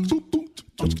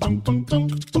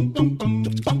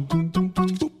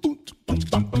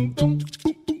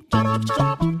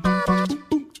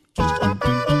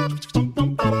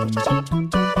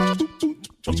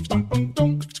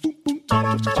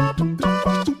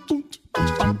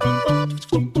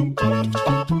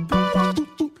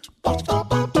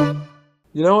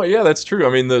 You know what? Yeah, that's true. I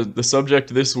mean, the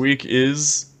subject this week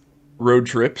is road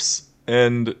trips,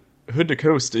 and Hood to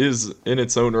Coast is, in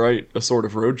its own right, a sort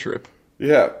of road trip.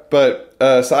 Yeah, but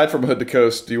aside from Hood to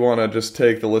Coast, do you want to just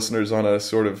take the listeners on a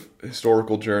sort of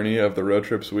historical journey of the road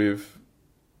trips we've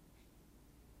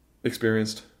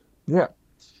experienced? Yeah.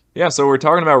 Yeah, so we're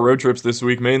talking about road trips this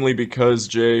week mainly because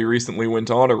Jay recently went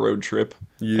on a road trip,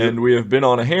 Yep. and we have been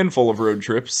on a handful of road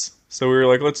trips. So we were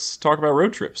like, let's talk about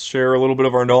road trips, share a little bit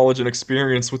of our knowledge and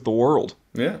experience with the world.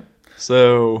 Yeah.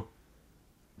 So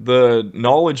the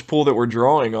knowledge pool that we're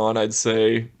drawing on, I'd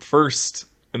say, first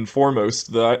and foremost,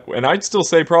 and I'd still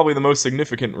say probably the most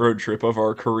significant road trip of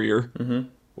our career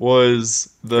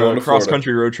was Going the to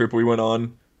cross-country road trip we went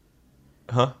on.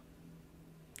 Huh?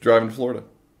 Driving to Florida.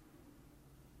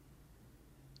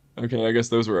 Okay, I guess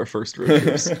those were our first road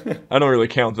trips. I don't really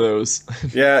count those.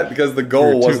 Yeah, because the We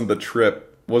goal were wasn't the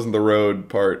trip, wasn't the road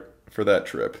part for that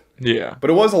trip. Yeah. But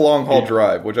it was a long haul Yeah.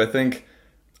 drive, which I think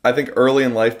early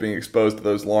in life being exposed to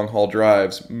those long haul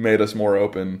drives made us more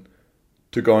open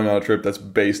to going on a trip that's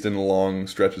based in long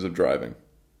stretches of driving.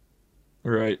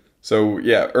 Right. So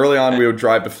yeah, early on we would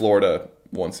drive to Florida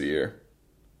once a year.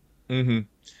 Mm-hmm.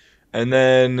 And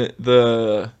then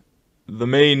the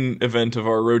main event of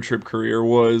our road trip career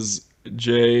was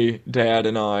Jay, Dad,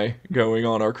 and I going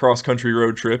on our cross-country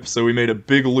road trip. So we made a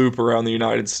big loop around the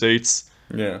United States,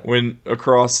 Yeah. went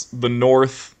across the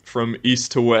north from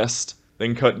east to west,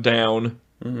 then cut down,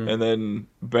 and then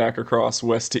back across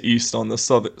west to east on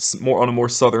a more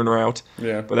southern route.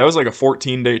 Yeah. But that was like a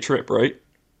 14-day trip, right?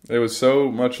 It was so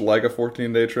much like a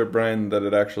 14-day trip, Brian, that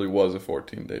it actually was a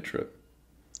 14-day trip.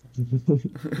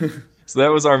 So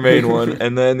that was our main one.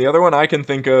 And then the other one I can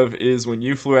think of is when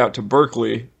you flew out to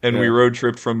Berkeley and we Yeah. road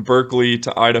tripped from Berkeley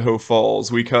to Idaho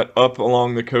Falls. We cut up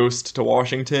along the coast to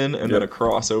Washington and then Yep.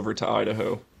 across over to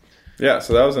Idaho. Yeah,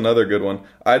 so that was another good one.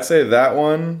 I'd say that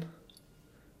one,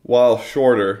 while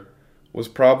shorter, was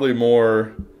probably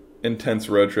more intense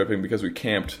road tripping because we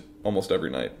camped almost every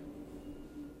night.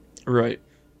 Right.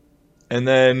 And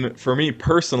then for me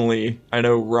personally, I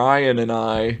know Ryan and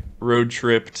I road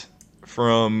tripped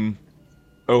from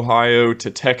Ohio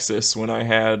to Texas when I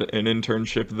had an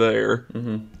internship there.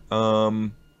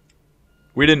 Um,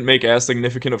 we didn't make as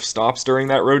significant of stops during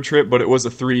that road trip, but it was a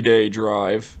 3-day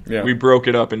drive. Yeah. We broke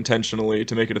it up intentionally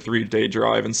to make it a 3-day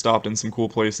drive and stopped in some cool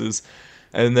places.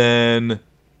 And then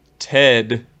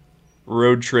Ted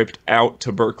road tripped out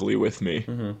to Berkeley with me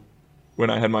when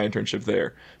I had my internship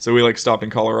there. So we like stopped in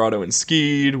Colorado and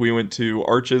skied. We went to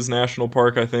Arches National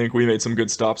Park, I think. We made some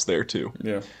good stops there too.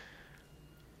 Yeah.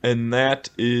 And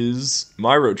that is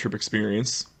my road trip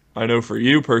experience. I know for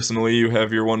you personally, you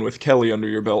have your one with Kelly under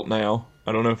your belt now.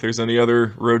 I don't know if there's any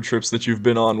other road trips that you've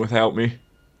been on without me.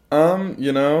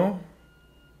 You know,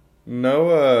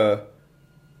 Noah,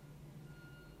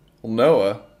 well,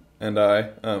 Noah and I,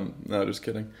 no, just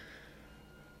kidding.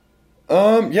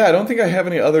 Yeah, I don't think I have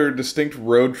any other distinct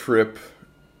road trip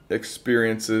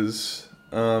experiences.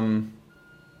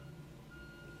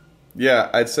 Yeah,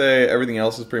 I'd say everything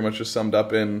else is pretty much just summed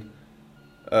up in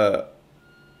uh,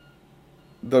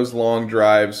 those long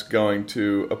drives going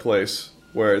to a place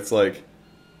where it's like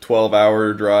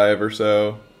 12-hour drive or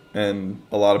so, and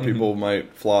a lot of people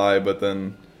might fly, but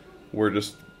then we're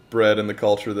just bred in the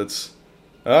culture that's,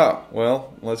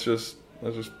 well, let's just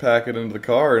pack it into the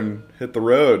car and hit the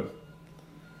road.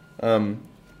 All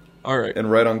right.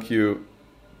 And right on cue,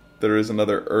 there is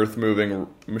another earth-moving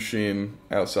machine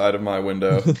outside of my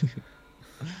window.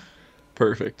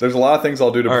 Perfect. There's a lot of things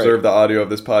I'll do to All preserve right. the audio of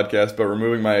this podcast, but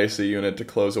removing my AC unit to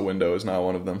close a window is not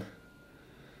one of them.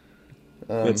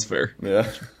 That's fair. Yeah.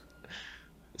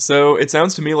 So it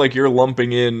sounds to me like you're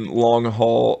lumping in long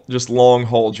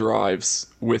haul drives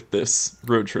with this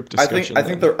road trip discussion. I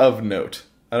think then. they're of note.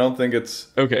 I don't think it's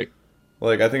Okay.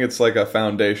 I think it's like a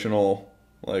foundational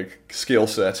skill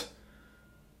set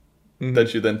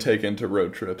that you then take into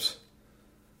road trips.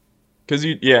 Because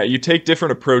you take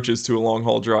different approaches to a long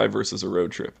haul drive versus a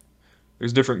road trip.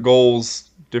 There's different goals,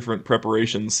 different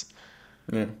preparations.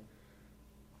 Yeah.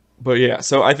 But yeah,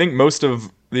 so I think most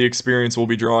of the experience we'll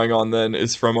be drawing on then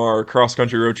is from our cross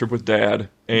country road trip with Dad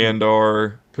and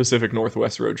our Pacific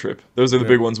Northwest road trip. Those are the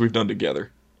big ones we've done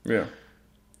together. Yeah.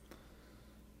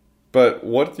 But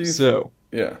what do you So,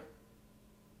 yeah.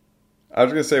 I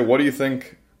was going to say, what do you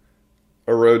think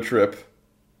a road trip,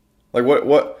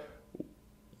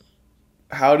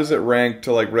 how does it rank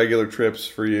to regular trips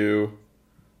for you,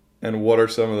 and what are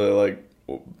some of the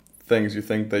things you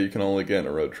think that you can only get in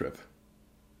a road trip?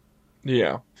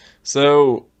 yeah.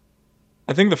 So,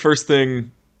 I think the first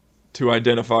thing to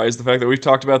identify is the fact that we've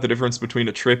talked about the difference between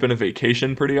a trip and a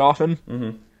vacation pretty often.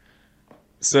 Mm-hmm.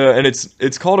 So, and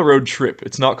it's called a road trip.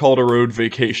 It's not called a road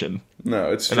vacation.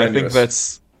 No, it's And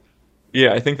strenuous.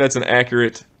 I think that's an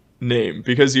accurate name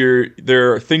because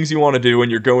there are things you want to do and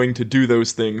you're going to do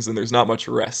those things and there's not much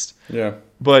rest. Yeah.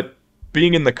 But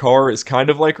being in the car is kind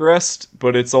of like rest,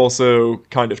 but it's also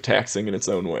kind of taxing in its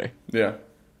own way. Yeah.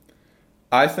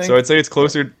 I think So I'd say it's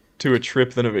closer to a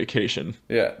trip than a vacation.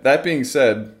 Yeah. That being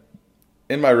said,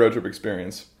 in my road trip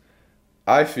experience,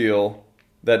 I feel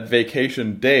that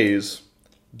vacation days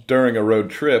during a road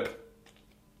trip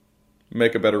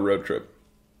make a better road trip.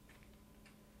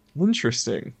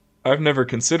 Interesting. I've never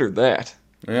considered that.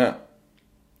 Yeah.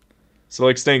 So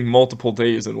like staying multiple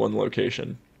days in one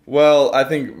location. Well, I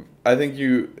think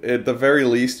you at the very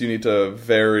least you need to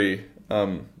vary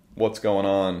what's going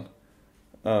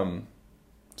on,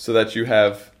 so that you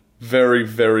have very,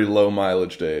 very low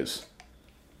mileage days.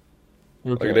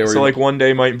 Okay. So like one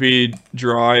day might be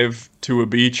drive to a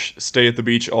beach, stay at the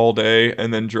beach all day,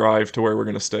 and then drive to where we're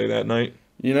going to stay that night.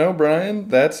 You know, Brian,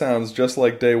 that sounds just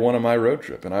like day one of my road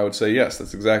trip, and I would say yes,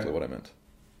 that's exactly what I meant.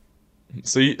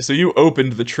 So you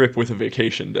opened the trip with a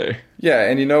vacation day. Yeah,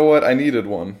 and you know what? I needed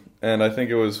one, and I think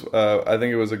it was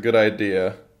a good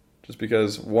idea, just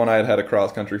because one, I had a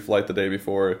cross country flight the day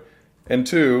before, and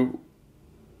two,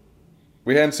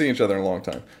 we hadn't seen each other in a long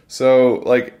time. So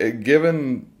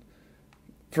given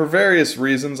for various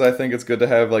reasons, I think it's good to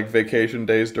have vacation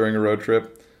days during a road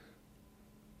trip.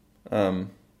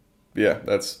 Yeah,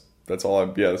 that's all I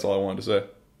wanted to say.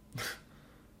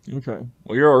 Okay.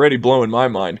 Well, you're already blowing my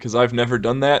mind because I've never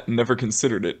done that and never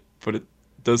considered it, but it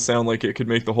does sound like it could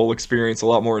make the whole experience a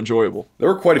lot more enjoyable. There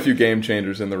were quite a few game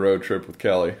changers in the road trip with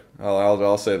Kelly.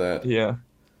 I'll say that. Yeah.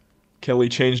 Kelly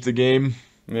changed the game.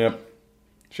 Yep.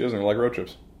 She doesn't like road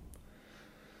trips.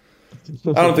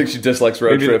 I don't think she dislikes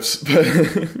road Maybe trips, but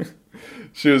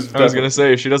she was I was definitely gonna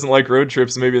say if she doesn't like road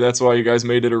trips, maybe that's why you guys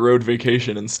made it a road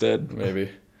vacation instead. maybe.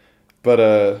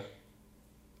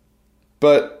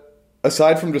 But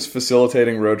aside from just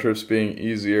facilitating road trips being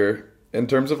easier, in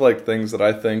terms of like things that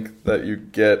I think that you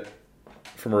get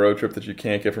from a road trip that you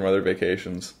can't get from other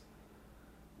vacations,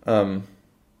 um,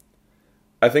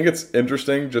 I think it's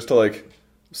interesting just to like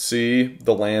see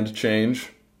the land change.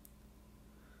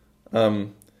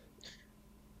 Um,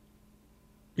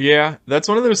 Yeah, that's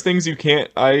one of those things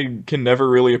I can never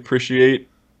really appreciate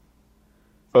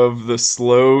of the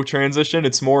slow transition.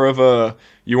 It's more of a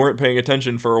you weren't paying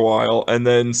attention for a while, and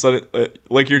then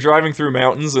like you're driving through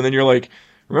mountains, and then you're like,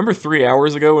 remember 3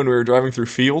 hours ago when we were driving through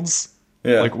fields?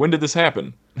 yeah. Like, when did this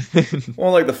happen?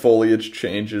 Well, like the foliage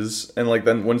changes, and like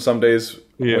then when some days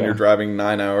when you're Yeah, driving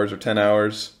 9 hours or 10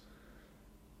 hours,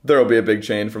 there'll be a big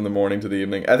change from the morning to the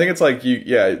evening. I think it's like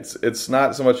yeah, it's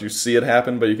not so much you see it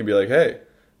happen, but you can be like, hey,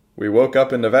 we woke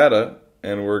up in Nevada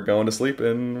and we're going to sleep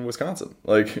in Wisconsin.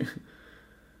 Like,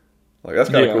 like that's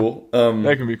kind of yeah, cool.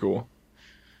 that can be cool.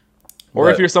 Or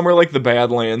if you're But somewhere like the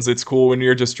Badlands, it's cool when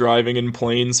you're just driving in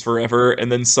plains forever,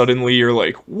 and then suddenly you're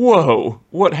like, whoa,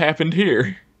 what happened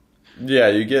here? yeah,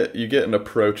 you get an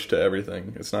approach to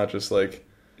everything. It's not just like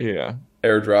Yeah,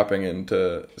 airdropping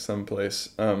into some place.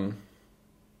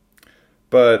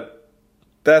 But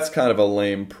that's kind of a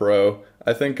lame pro.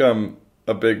 I think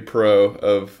a big pro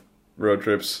of road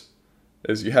trips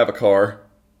is you have a car.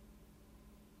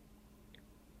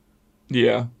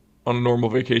 yeah. On a normal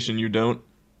vacation, you don't.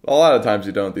 A lot of times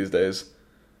you don't these days.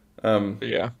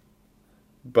 Yeah.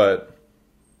 But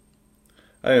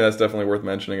I think that's definitely worth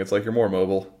mentioning. It's like you're more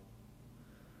mobile.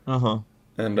 Uh-huh.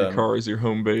 And Your car is your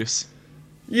home base.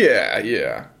 yeah,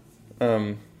 yeah.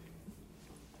 Um,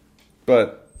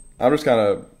 but I'm just kind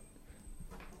of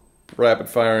rapid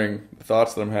firing the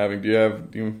thoughts that I'm having. Do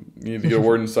you need to get a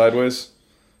word in sideways?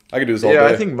 I could do this all Yeah,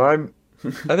 day.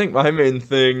 I think my main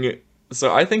thing,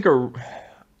 so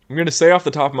I'm gonna say off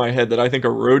the top of my head that I think a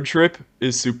road trip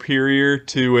is superior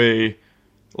to a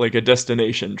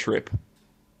destination trip.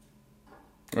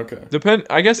 Okay.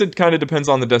 I guess it kind of depends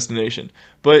on the destination.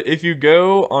 But if you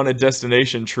go on a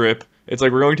destination trip, it's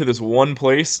like we're going to this one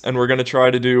place and we're going to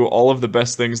try to do all of the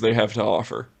best things they have to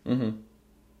offer. Mm-hmm.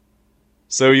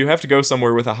 So you have to go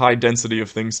somewhere with a high density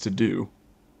of things to do.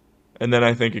 And then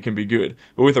I think it can be good.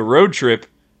 But with a road trip,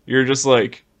 you're just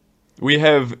like we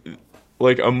have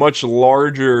like a much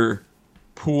larger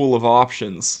pool of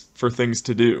options for things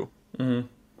to do. Mm-hmm.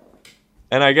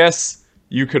 And I guess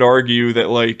you could argue that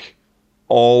like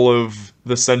all of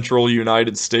the central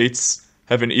United States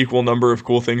have an equal number of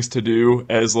cool things to do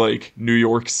as like New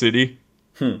York City.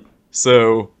 Hmm.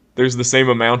 So there's the same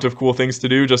amount of cool things to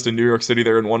do just in New York City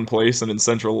they're in one place and in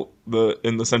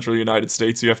the central United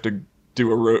States you have to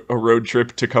do a road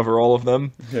trip to cover all of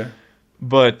them. Yeah.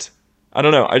 But I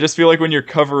don't know. I just feel like when you're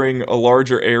covering a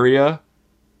larger area,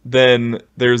 then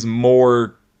there's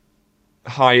more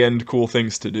high-end cool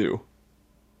things to do.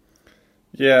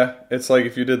 Yeah, it's like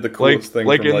if you did the coolest thing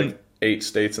Like from in like 8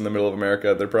 states in the middle of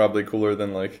America, they're probably cooler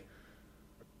than like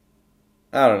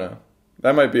I don't know.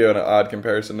 That might be an odd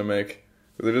comparison to make.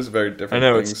 They're just very I different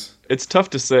know things. it's tough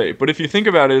to say, but if you think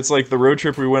about it, it's like the road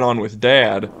trip we went on with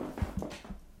Dad.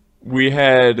 We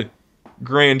had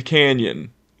Grand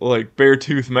Canyon, like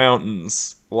Beartooth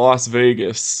Mountains, Las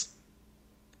Vegas,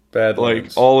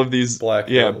 like Badlands, all of these, Black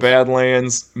yeah, Hills.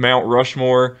 Badlands, Mount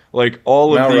Rushmore, like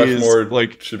all of Mount these, Rushmore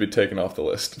like, should be taken off the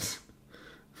list.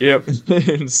 yep,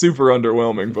 super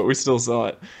underwhelming, but we still saw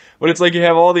it. But it's like you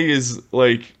have all these,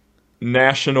 like,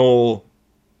 national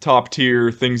top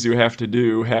tier things you have to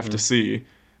Mm. see,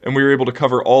 and we were able to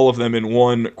cover all of them in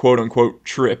one quote unquote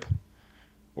trip.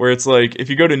 Where it's like, if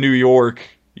you go to New York,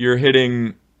 you're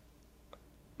hitting,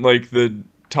 like, the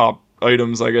top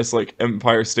items, I guess, like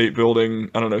Empire State Building,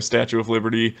 I don't know, Statue of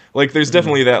Liberty. Like, there's Mm.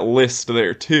 definitely that list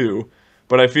there too,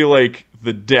 but I feel like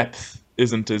the depth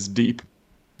isn't as deep,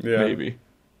 Yeah, maybe.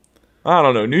 I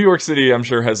don't know. New York City, I'm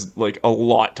sure, has, like, a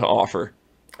lot to offer.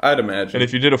 I'd And imagine.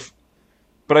 if you did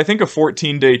but I think a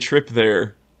 14-day trip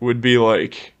there would be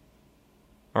like,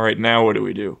 all right, now what do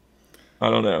we do? I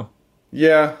don't know.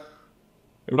 Yeah,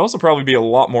 It would also probably be a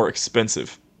lot more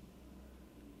expensive.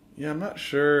 yeah. I'm not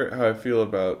sure how I feel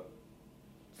about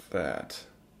that.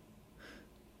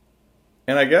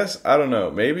 And I guess I don't know.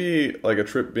 Maybe like a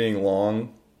trip being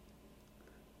long,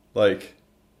 like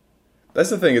That's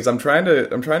the thing is I'm trying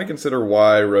to consider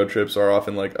why road trips are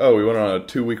often like, oh, we went on a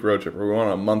 2 week road trip or we went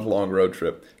on a month long road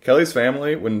trip. Kelly's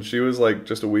family, when she was like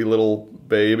just a wee little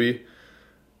baby,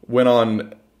 went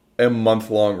on a month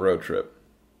long road trip.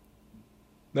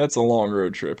 That's a long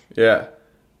road trip. Yeah.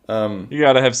 You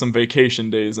got to have some vacation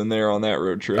days in there on that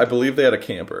road I trip. believe they had a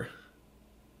camper.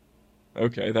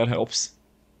 Okay, that helps.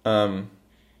 I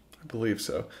believe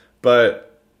so.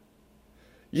 But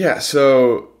yeah,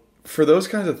 so for those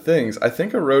kinds of things, I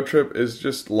think a road trip is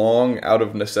just long out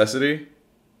of necessity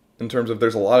in terms of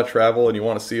there's a lot of travel and you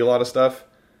want to see a lot of stuff.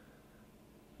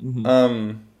 Hmm.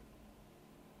 Um,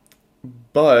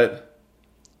 but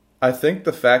I think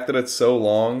the fact that it's so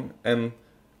long and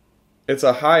it's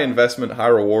a high investment, high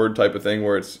reward type of thing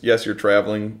where it's, yes, you're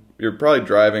traveling, you're probably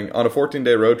driving on a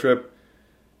 14-day road trip.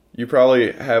 You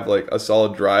probably have like a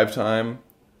solid drive time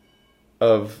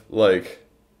of like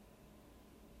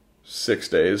 6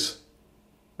 days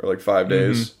or like 5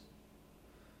 days. Hmm.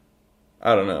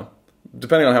 I don't know.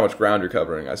 Depending on how much ground you're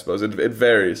covering, I suppose. It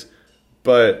varies.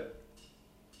 But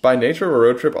by nature of a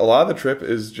road trip, a lot of the trip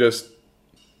is just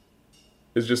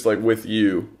like with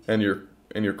you and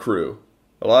your crew.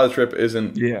 A lot of the trip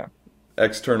isn't Yeah.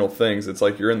 external things. It's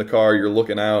like you're in the car, you're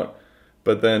looking out,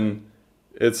 but then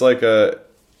it's like there's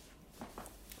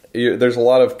a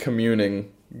lot of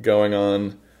communing going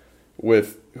on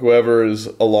with whoever is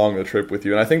along the trip with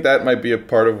you. And I think that might be a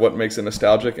part of what makes it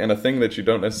nostalgic and a thing that you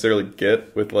don't necessarily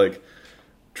get with like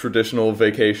traditional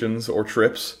vacations or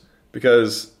trips.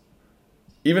 Because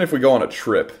even if we go on a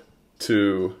trip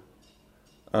to,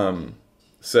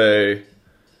 say,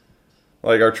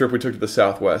 like our trip we took to the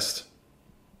Southwest,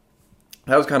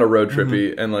 that was kind of road Hmm.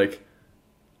 trippy and like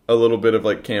a little bit of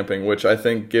like camping, which I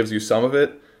think gives you some of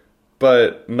it,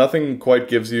 but nothing quite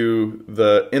gives you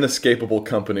the inescapable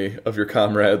company of your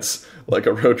comrades like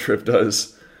a road trip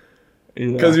does.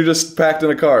 Because Yeah. you're just packed in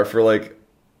a car for like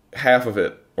half of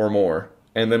it or more.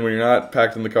 And then when you're not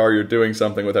packed in the car, you're doing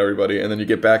something with everybody, and then you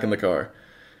get back in the car.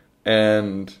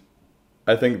 And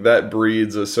I think that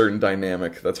breeds a certain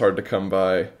dynamic that's hard to come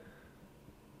by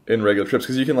in regular trips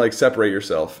because you can like separate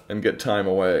yourself and get time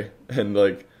away and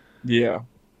like Yeah.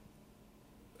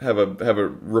 have a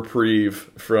reprieve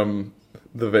from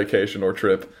the vacation or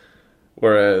trip.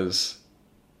 Whereas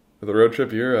with a road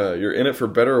trip, you're in it for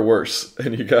better or worse,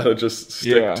 and you gotta just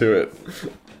stick Yeah. to it.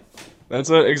 That's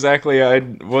what exactly. I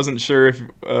wasn't sure if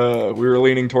we were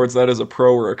leaning towards that as a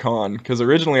pro or a con. Because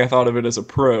originally I thought of it as a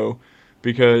pro,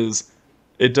 because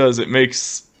it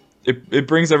makes it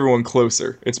brings everyone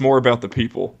closer. It's more about the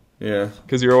people Yeah,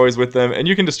 because you're always with them, and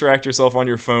you can distract yourself on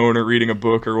your phone or reading a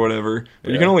book or whatever.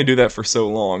 But you can yeah, only do that for so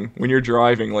long. When you're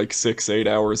driving like 6, 8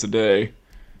 hours a day,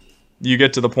 you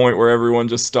get to the point where everyone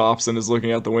just stops and is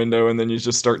looking out the window, and then you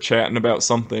just start chatting about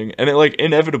something, and it like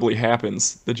inevitably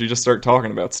happens that you just start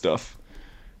talking about stuff,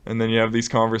 and then you have these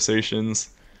conversations.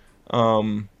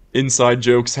 Inside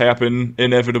jokes happen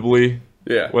inevitably,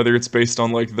 yeah, whether it's based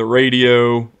on like the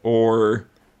radio or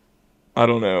I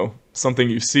don't know, something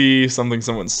you see, something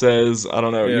someone says. I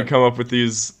don't know. You yeah. come up with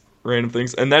these random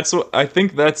things, and that's what I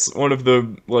think. That's one of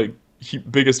the like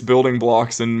biggest building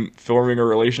blocks in forming a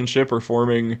relationship or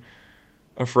forming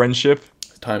a friendship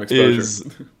Time exposure. is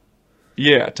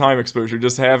yeah, time exposure.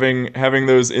 Just having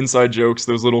those inside jokes,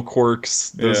 those little quirks,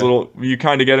 those Yeah, little you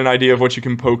kind of get an idea of what you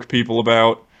can poke people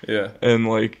about yeah. and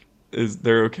like is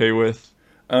they're okay with.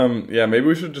 Yeah, maybe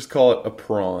we should just call it a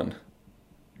prawn.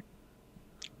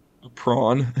 A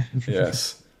prawn.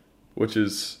 Yes, which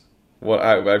is what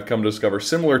I've come to discover,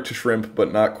 similar to shrimp,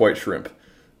 but not quite shrimp.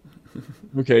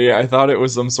 Okay, yeah, I thought it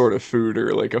was some sort of food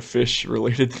or like a fish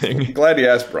related I'm thing. glad you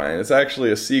asked, Brian. It's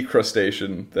actually a sea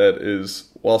crustacean that is,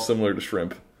 while similar to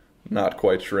shrimp, not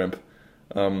quite shrimp.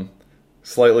 Um,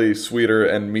 Slightly sweeter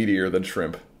and meatier than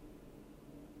shrimp.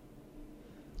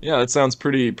 Yeah, that sounds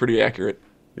pretty accurate.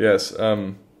 Yes,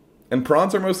 and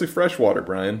prawns are mostly freshwater,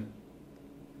 Brian.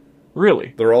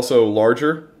 Really? They're also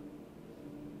larger,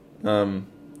 um,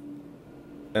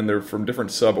 and they're from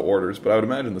different suborders, but I would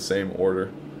imagine the same order.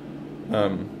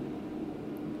 Um,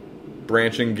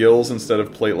 Branching gills instead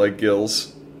of plate-like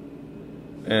gills,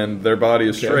 and their body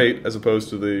is Okay. straight as opposed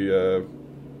to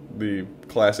the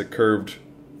classic curved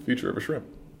feature of a shrimp.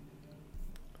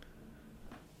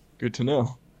 Good to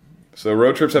know. So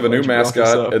road trips have a new Glad you brought this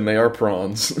mascot, up. and they are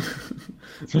prawns.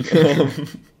 Um,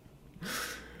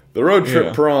 the road trip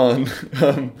Yeah.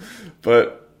 prawn.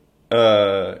 But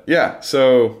yeah,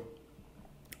 so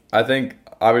I think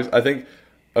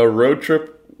a road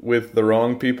trip with the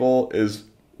wrong people is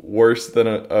worse than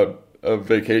a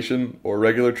vacation or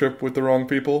regular trip with the wrong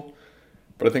people.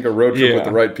 But I think a road trip with the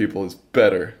Yeah. right people is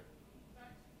better.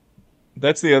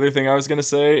 That's the other thing I was gonna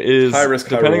say High is risk,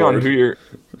 high depending on reward.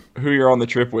 who you're on the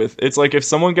trip with. It's like if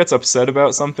someone gets upset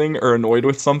about something or annoyed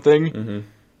with something, Hmm.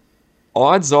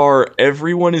 odds are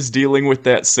everyone is dealing with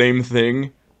that same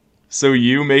thing. So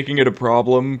you making it a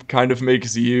problem kind of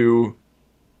makes you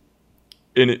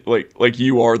in it like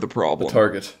you are the The problem.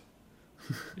 target.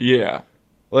 Yeah.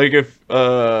 Like if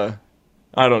I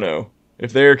don't know,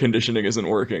 if the air conditioning isn't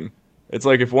working. It's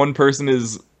like if one person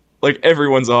is like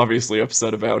everyone's obviously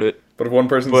upset about it, But if one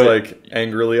person's but like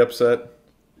angrily upset,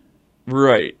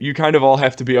 right, you kind of all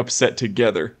have to be upset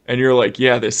together. And you're like,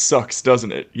 "Yeah, this sucks,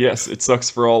 doesn't it?" Yes, it sucks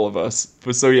for all of us.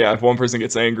 But so yeah, if one person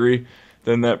gets angry,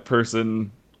 then that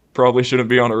person probably shouldn't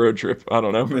be on a road trip. I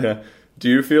don't know. yeah. Do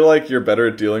you feel like you're better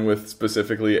at dealing with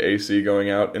specifically AC going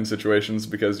out in situations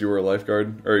because you were a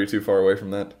lifeguard, or are you too far away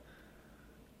from that?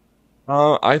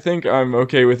 I think I'm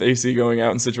okay with AC going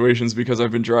out in situations because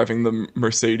I've been driving the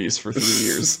Mercedes for 3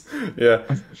 years Yeah.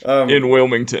 in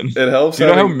Wilmington. It helps Do you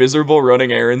know how having. miserable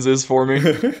running errands is for me?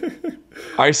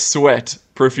 I sweat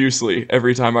profusely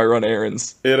every time I run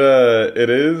errands. It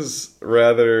is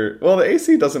rather well. The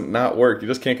AC doesn't not work. You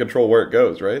just can't control where it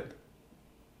goes, right?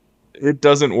 It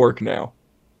doesn't work now.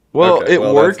 Well, Okay, it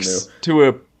well that's new. works to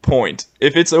a point.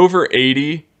 If it's over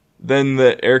 80, then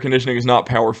the air conditioning is not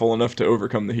powerful enough to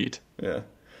overcome the heat. Yeah.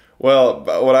 Well,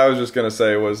 but what I was just gonna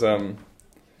say was,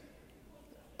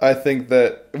 I think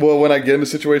that well, when I get into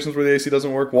situations where the AC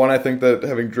doesn't work, one, I think that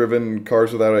having driven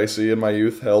cars without AC in my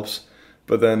youth helps.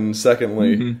 But then,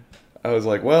 secondly, Hmm. I was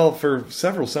like, well, for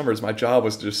several summers, my job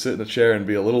was to just sit in a chair and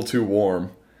be a little too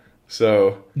warm.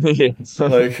 So, Yeah.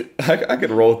 like, I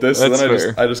could roll with this. So That's then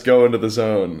fair. I just go into the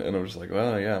zone, and I'm just like,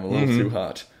 well, yeah, I'm a little too Hmm.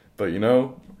 hot. But you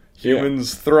know, Yeah.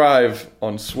 humans thrive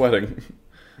on sweating.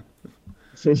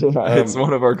 It's Um,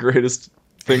 one of our greatest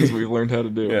things we've learned how to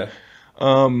do. yeah.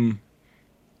 Um,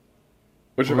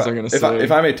 Which what was I gonna if say?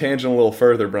 I may tangent a little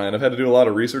further, Brian, I've had to do a lot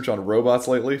of research on robots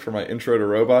lately for my Intro to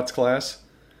Robots class,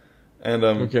 and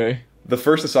Okay. the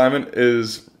first assignment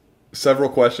is several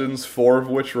questions, four of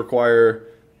which require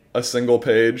a single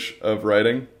page of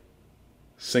writing,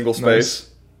 single Nice. space.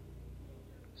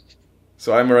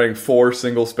 So I'm writing four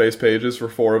single space pages for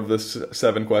four of the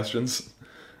seven questions,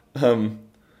 um,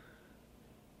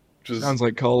 which is Sounds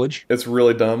like college. it's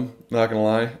really dumb. Not gonna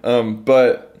lie,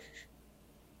 but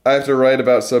I have to write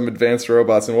about some advanced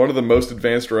robots, and one of the most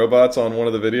advanced robots on one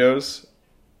of the videos,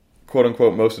 quote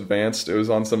unquote most advanced, it was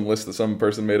on some list that some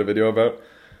person made a video about.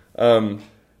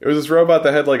 It was this robot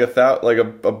that had like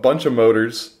a bunch of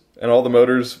motors, and all the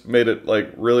motors made it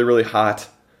like really really hot.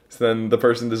 So then the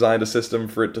person designed a system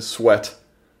for it to sweat.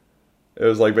 It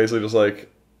was like basically just like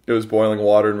it was boiling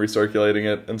water and recirculating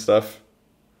it and stuff.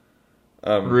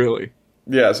 Um, Really?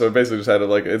 yeah, so it basically just had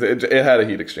it had a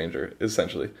heat exchanger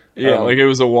essentially. Yeah, Um, like it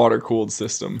was a water-cooled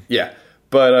system. Yeah,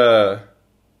 but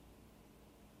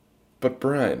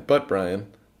Brian,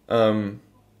 um,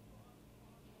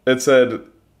 it said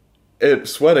it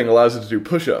sweating allows it to do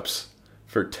push-ups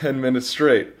for 10 minutes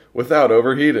straight without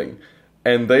overheating,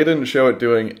 and they didn't show it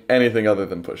doing anything other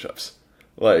than push-ups.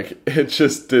 Like it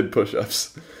just did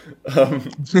push-ups. I'm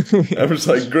just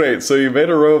like, great. So you made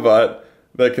a robot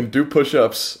that can do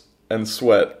push-ups and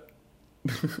sweat.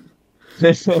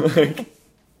 Like,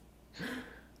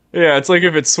 Yeah, it's like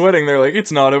if it's sweating, they're like,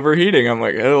 it's not overheating. I'm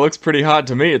like, it looks pretty hot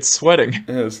to me. It's sweating.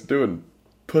 yeah, it's doing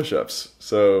push-ups.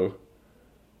 So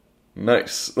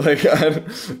nice. Like I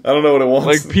don't know what it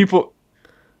wants. Like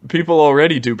people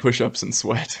already do push-ups and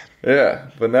sweat. Yeah,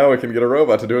 but now we can get a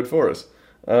robot to do it for us.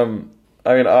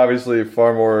 I mean, obviously,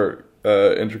 far more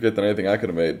intricate than anything I could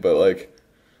have made, but like,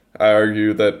 I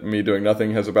argue that me doing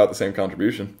nothing has about the same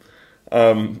contribution.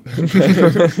 Um,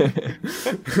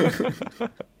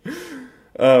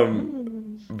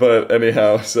 but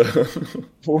anyhow, so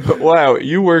Wow,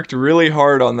 you worked really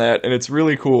hard on that, and it's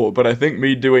really cool, but I think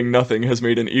me doing nothing has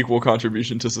made an equal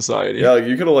contribution to society. yeah, like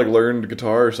you could have like learned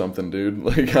guitar or something, dude.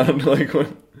 Like I don't know, like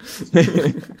what.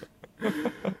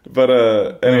 But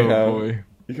Oh anyhow, boy.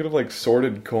 you could have like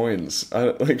sorted coins.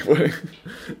 Like what?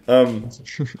 Um,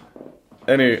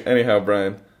 anyhow,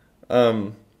 Brian.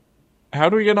 Um, How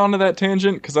do we get onto that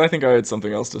tangent? Because I think I had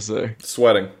something else to say.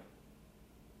 sweating,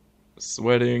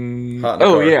 Sweating. hot in a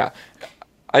Oh, car. yeah.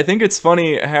 I think it's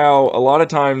funny how a lot of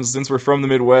times, since we're from the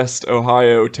Midwest,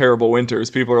 Ohio, terrible winters,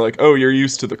 people are like, oh, you're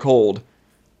used to the cold.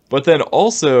 But then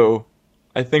also,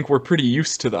 I think we're pretty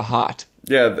used to the hot.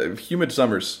 Yeah, the humid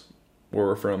summers where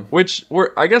we're from. Which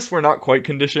I guess we're not quite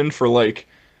conditioned for like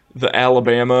the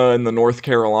Alabama and the North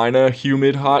Carolina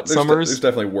humid hot There's summers.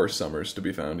 definitely worse summers to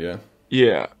be found. Yeah.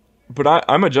 Yeah. But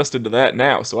I'm adjusted to that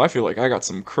now, so I feel like I got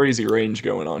some crazy range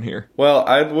going on here. Well,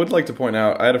 I would like to point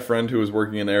out I had a friend who was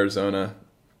working in Arizona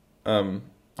Or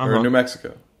Uh-huh. New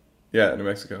Mexico. Yeah, New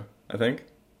Mexico, I think.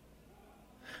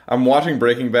 I'm watching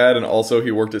Breaking Bad, and also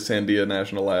he worked at Sandia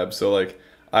National Lab, so like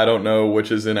I don't know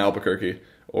which is in Albuquerque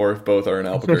or if both are in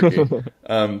Albuquerque.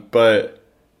 But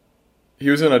he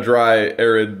was in a dry,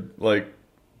 arid, like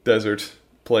desert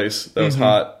place that was Hmm.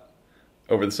 hot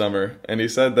over the summer, and he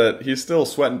said that he's still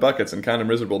sweating buckets and kind of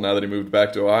miserable now that he moved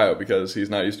back to Ohio because he's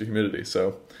not used to humidity.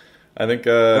 So I think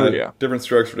Oh yeah, different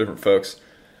strokes for different folks.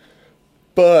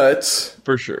 But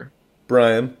for sure.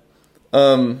 Brian,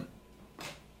 um,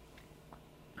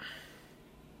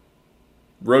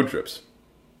 road trips.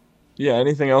 Yeah,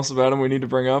 anything else about him we need to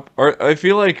bring up? Or I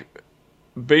feel like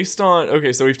based on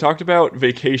okay, so we've talked about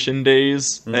vacation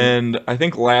days, Hmm. and I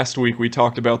think last week we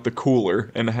talked about the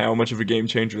cooler and how much of a game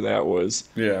changer that was.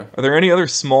 Yeah. Are there any other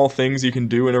small things you can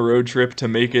do in a road trip to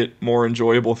make it more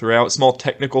enjoyable throughout? Small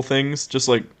technical things, just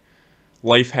like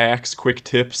life hacks, quick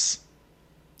tips?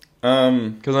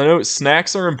 Um. Because I know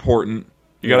snacks are important.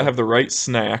 You got to Yeah. have the right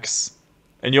snacks,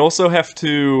 and you also have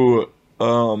to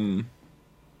um,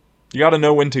 you got to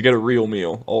know when to get a real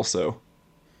meal. Also,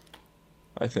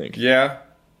 I think. Yeah.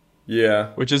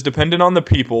 Yeah. Which is dependent on the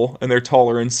people and their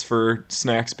tolerance for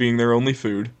snacks being their only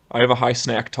food. I have a high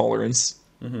snack tolerance.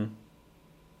 Hmm.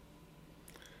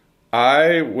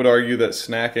 I would argue that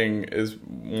snacking is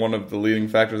one of the leading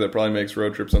factors that probably makes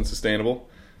road trips unsustainable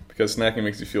because snacking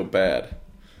makes you feel bad.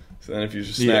 So then if you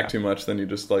just snack Yeah. too much, then you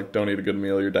just like don't eat a good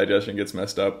meal. Your digestion gets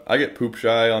messed up. I get poop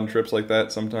shy on trips like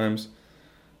that sometimes.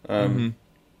 Um, Hmm.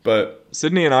 but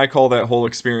Sydney and I call that whole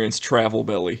experience travel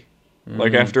belly.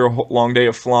 Like mm, after a long day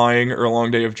of flying or a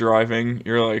long day of driving,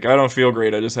 you're like, I don't feel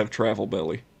great. I just have travel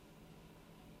belly.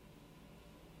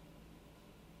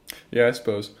 yeah, I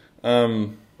suppose.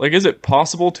 Um, Like, is it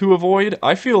possible to avoid?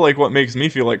 I feel like what makes me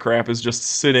feel like crap is just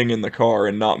sitting in the car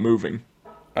and not moving.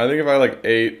 I think if I like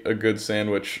ate a good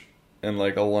sandwich and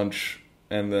like a lunch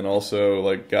and then also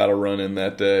like got a run in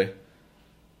that day.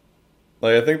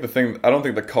 Like I think I don't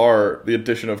think the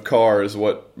addition of car is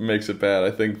what makes it bad.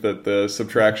 I think that the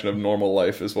subtraction of normal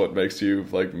life is what makes you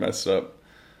like messed up.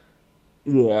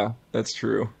 Yeah, that's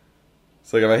true.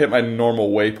 It's like if I hit my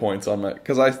normal waypoints on my,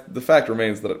 because the fact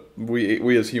remains that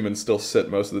we as humans still sit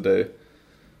most of the day.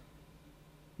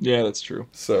 Yeah, that's true.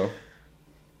 So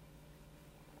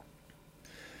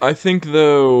I think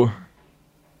though,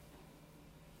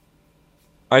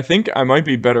 I think I might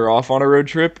be better off on a road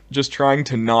trip just trying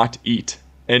to not eat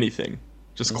anything,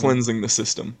 just mhm. cleansing the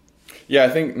system. Yeah, I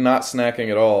think not snacking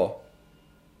at all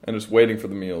and just waiting for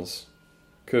the meals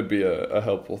could be a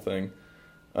helpful thing.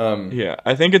 Um, Yeah,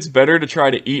 I think it's better to try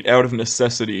to eat out of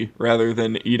necessity rather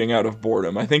than eating out of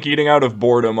boredom. I think eating out of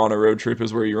boredom on a road trip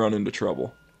is where you run into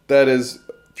trouble. that is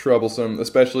troublesome,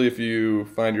 especially if you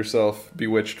find yourself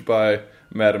bewitched by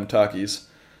Madame Takis.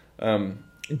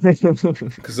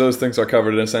 Because those things are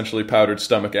covered in essentially powdered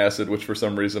stomach acid, which for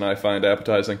some reason I find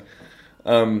appetizing.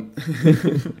 Um,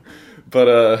 but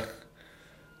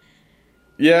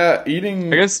yeah, I eating.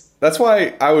 guess, That's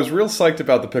why I was real psyched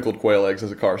about the pickled quail eggs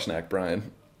as a car snack,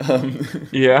 Brian. Um,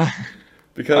 yeah.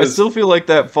 I because still feel like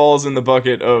that falls in the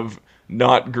bucket of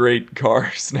not great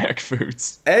car snack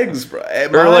foods. eggs,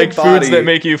 Or my like foods that body,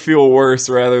 make you feel worse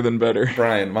rather than better.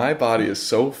 Brian, my body is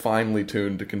so finely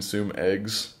tuned to consume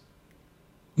eggs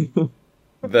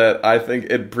that I think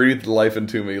it breathed life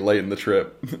into me late in the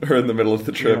trip or in the middle of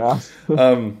the trip. Yeah.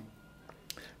 Um,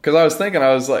 Because I was thinking,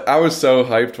 I was like, I was so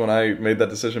hyped when I made that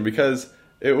decision because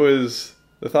it was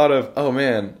the thought of, oh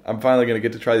man, I'm finally going to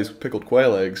get to try these pickled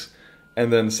quail eggs.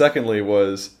 And then secondly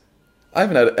was, I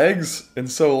haven't had eggs in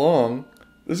so long.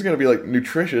 This is going to be like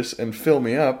nutritious and fill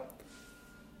me up.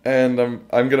 And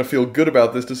I'm going to feel good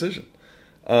about this decision.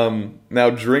 Now,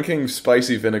 drinking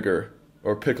spicy vinegar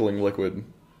or pickling liquid,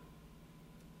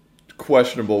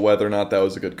 questionable whether or not that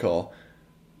was a good call.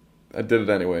 I did it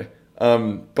anyway.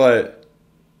 But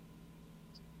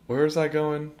where was I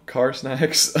going? Car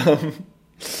snacks.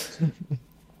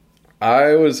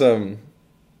 I was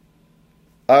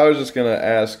I was just gonna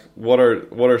ask what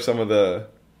are some of the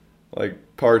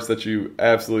like parts that you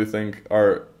absolutely think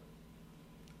are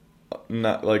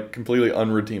not like completely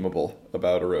unredeemable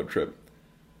about a road trip.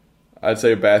 I'd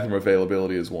say bathroom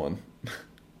availability is one.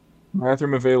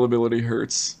 Bathroom availability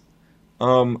hurts.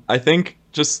 I think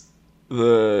just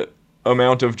the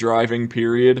amount of driving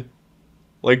period.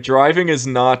 Like driving is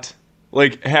not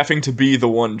like having to be the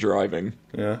one driving.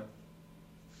 Yeah.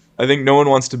 I think no one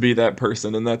wants to be that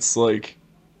person, and that's like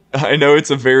I know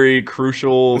it's a very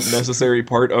crucial, necessary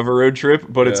part of a road trip,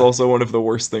 but it's Yeah. also one of the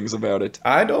worst things about it.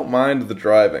 I don't mind the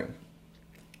driving.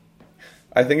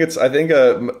 I think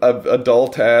a dull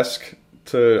task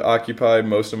to occupy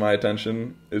most of my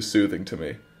attention is soothing to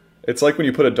me. It's like when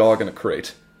you put a dog in a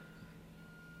crate.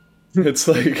 It's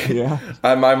like Yeah.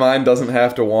 my mind doesn't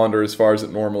have to wander as far as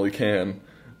it normally can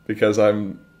because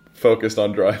I'm focused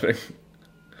on driving.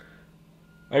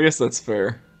 I guess that's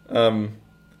fair.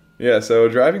 Yeah, so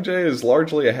driving J is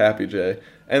largely a happy J.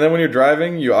 And then when you're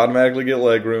driving, you automatically get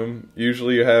legroom.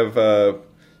 Usually you have a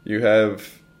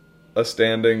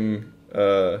standing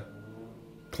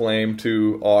claim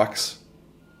to aux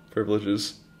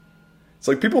privileges. It's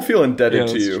like people feel indebted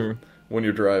to you true. when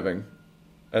you're driving.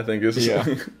 I think is Yeah.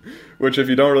 which if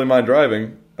you don't really mind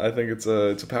driving, I think it's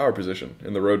a power position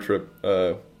in the road trip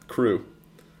crew.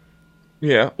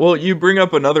 Yeah. Well, you bring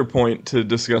up another point to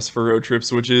discuss for road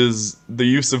trips, which is the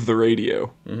use of the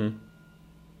radio. Mm-hmm.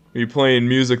 Are you playing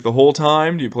music the whole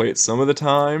time? Do you play it some of the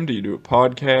time? Do you do a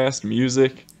podcast,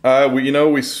 music?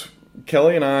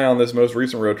 Kelly and I on this most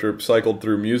recent road trip cycled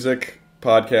through music,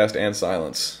 podcast, and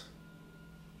silence.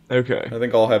 Okay. I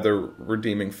think all have their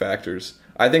redeeming factors.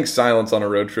 I think silence on a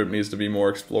road trip needs to be more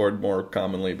explored more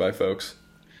commonly by folks.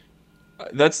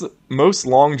 That's most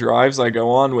long drives I go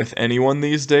on with anyone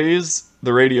these days.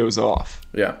 The radio's off.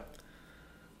 Yeah.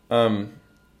 And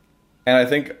I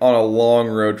think on a long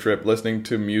road trip, listening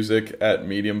to music at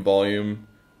medium volume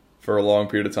for a long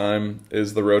period of time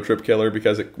is the road trip killer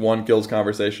because it, one, kills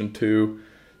conversation, two,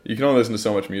 you can only listen to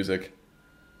so much music.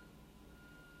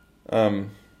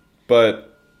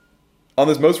 But on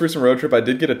this most recent road trip, I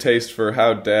did get a taste for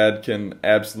how Dad can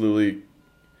absolutely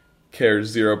care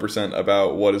 0%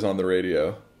 about what is on the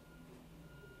radio.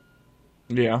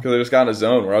 Yeah. Because I just got in a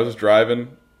zone where I was just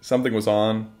driving, something was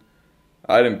on,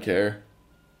 I didn't care.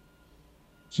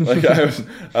 Like I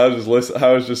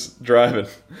was just driving,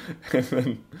 and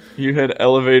then You had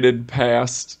elevated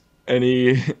past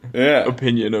any yeah,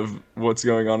 opinion of what's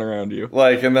going on around you.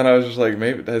 like, and then I was just like,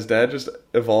 maybe has Dad just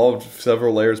evolved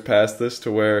several layers past this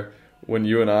to where when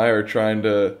you and I are trying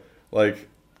to like,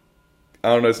 I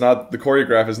don't know, it's not the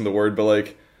choreograph isn't the word, but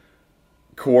like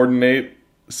coordinate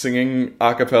singing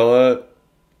a cappella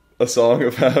a song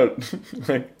about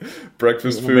like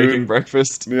breakfast food, Making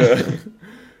breakfast. yeah.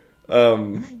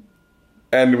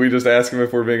 And we just ask him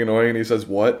if we're being annoying, and he says,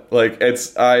 "What?" Like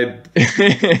I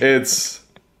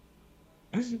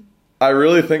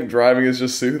really think driving is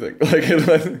just soothing. Like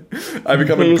I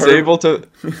become He's able to.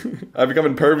 I become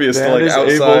impervious to Dad like is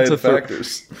able outside to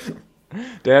factors.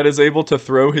 Dad is able to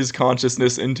throw his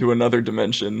consciousness into another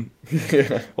dimension,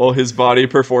 Yeah, while his body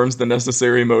performs the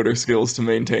necessary motor skills to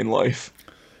maintain life.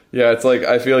 yeah. It's like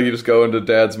I feel like you just go into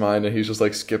Dad's mind, and he's just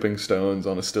like skipping stones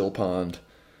on a still pond.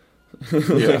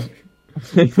 Yeah.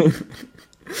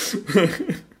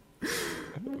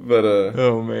 But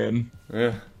Oh man.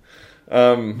 yeah.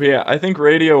 But yeah, I think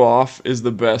radio off is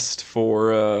the best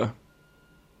for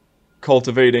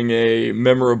cultivating a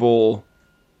memorable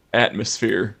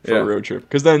atmosphere for Yeah. a road trip.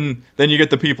 Because then you get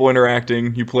the people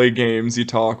interacting, you play games, you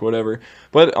talk, whatever.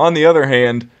 But on the other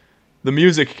hand, the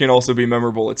music can also be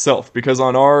memorable itself. Because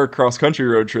on our cross-country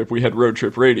road trip, we had road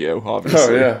trip radio,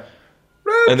 obviously. Oh yeah.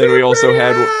 And then we also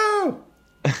had... had.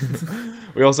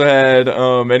 We also had,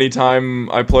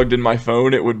 anytime I plugged in my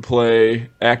phone, it would play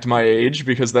Act My Age,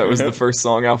 because that was the first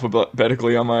song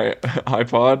alphabetically on my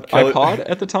iPod. iPod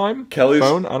at the time? Kelly's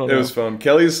phone? I don't know. It was phone.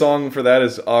 Kelly's song for that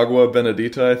is Agua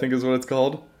Benedita, I think is what it's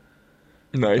called.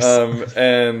 Nice.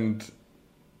 And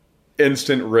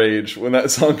instant rage when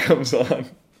that song comes on.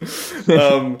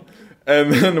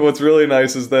 And then what's really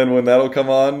nice is then when that'll come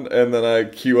on, and then I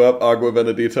queue up Agua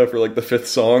Benedita for like the 5th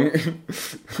song.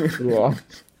 Yeah.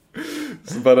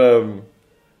 But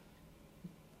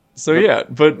So yeah,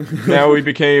 but now we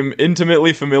became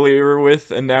intimately familiar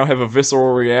with and now have a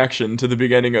visceral reaction to the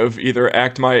beginning of either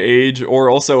Act My Age or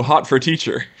also Hot for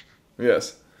Teacher.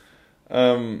 yes.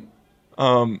 And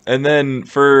then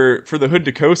for the Hood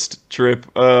to Coast trip,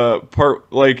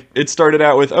 it started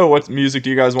out with, oh, what music do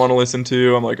you guys want to listen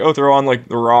to? I'm like, oh, throw on like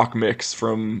the rock mix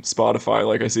from Spotify.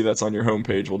 Like I see that's on your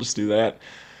homepage. We'll just do that.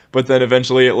 But then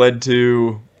eventually it led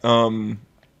to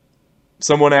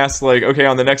someone asked like, okay,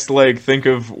 on the next leg, think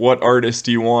of what artist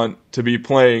you want to be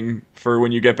playing for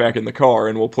when you get back in the car,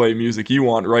 and we'll play music you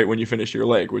want right when you finish your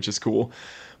leg, which is cool.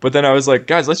 But then I was like,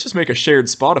 guys, let's just make a shared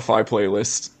Spotify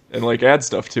playlist and like add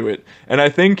stuff to it. And I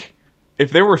think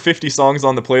if there were 50 songs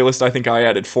on the playlist, I think I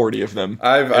added 40 of them.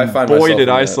 I find boy, myself did in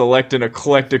I that. select an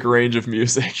eclectic range of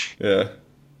music. Yeah.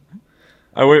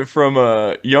 I went from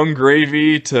Young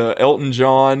Gravy to Elton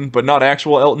John, but not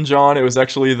actual Elton John. It was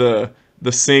actually the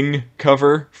Sing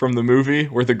cover from the movie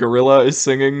where the gorilla is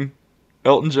singing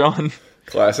Elton John.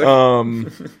 Classic.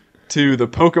 To the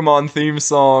Pokemon theme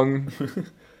song,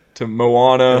 to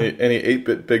Moana. Any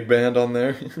 8-bit big band on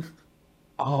there?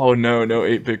 Oh no, no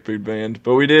 8-Bit Big Band.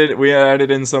 But we added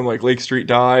in some like Lake Street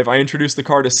Dive. I introduced the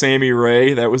car to Sammy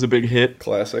Ray. That was a big hit.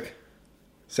 Classic.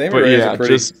 Sammy But Ray is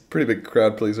a yeah, pretty big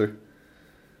crowd pleaser.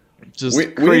 just We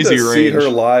need to crazy see her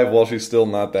range. live while she's still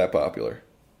not that popular.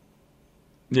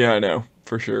 Yeah, I know,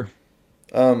 for sure.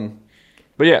 Um,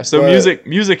 But yeah, so but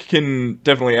music can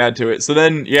definitely add to it. So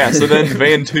then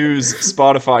Van 2's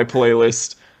Spotify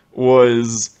playlist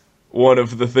was one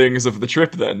of the things of the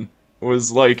trip then.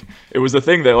 Was like it was a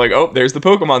thing that like, oh, there's the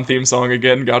Pokemon theme song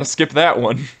again, gotta skip that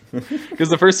one. Because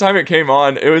the first time it came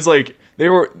on, it was like it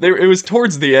was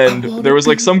towards the I end, wanna there was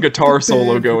like be some guitar the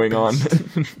solo very going on.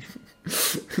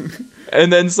 best.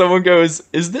 And then someone goes,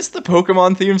 "Is this the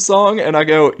Pokemon theme song?" And I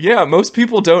go, "Yeah, most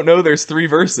people don't know there's 3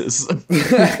 verses."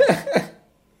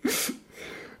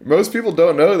 Most people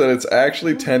don't know that it's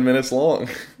actually 10 minutes long.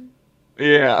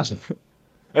 Yeah.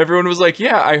 Everyone was like,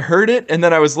 "Yeah, I heard it." And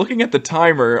then I was looking at the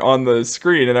timer on the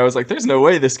screen and I was like, "There's no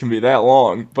way this can be that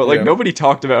long." But like Yeah. nobody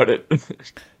talked about it.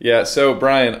 Yeah, so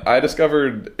Brian, I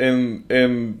discovered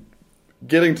in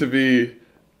getting to be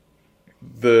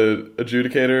the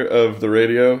adjudicator of the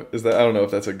radio is that I don't know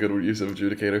if that's a good use of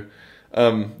adjudicator.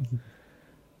 Um,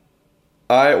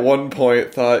 I at one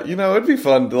point thought, it'd be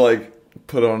fun to like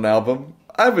put on an album.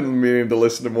 I've been meaning to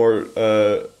listen to more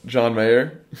John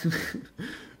Mayer.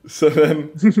 So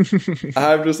then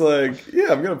I'm just like,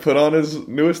 yeah, I'm gonna put on his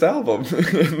newest album.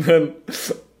 And then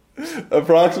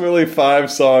approximately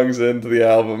 5 songs into the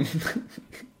album,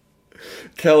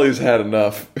 Kelly's had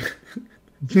enough.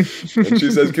 And she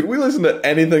says, "Can we listen to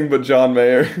anything but John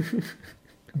Mayer?"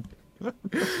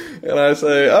 And I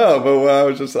say, "Oh, but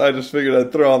I just figured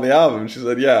I'd throw on the album." And she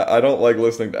said, "Yeah, I don't like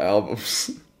listening to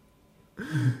albums."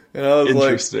 And I was like,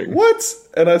 Interesting. "What?"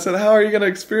 And I said, "How are you going to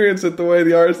experience it the way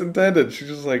the artist intended?"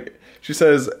 She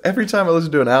says, "Every time I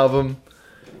listen to an album,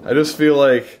 I just feel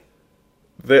like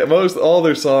all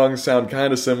their songs sound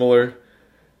kind of similar."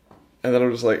 And then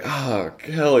I'm just like,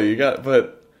 Kelly,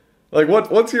 but like,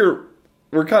 what's your?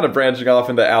 We're kind of branching off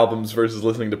into albums versus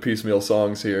listening to piecemeal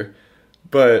songs here,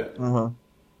 but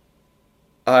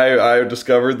I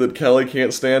discovered that Kelly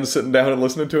can't stand sitting down and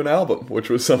listening to an album, which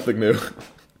was something new.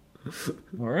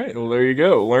 All right. Well, there you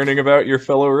go. Learning about your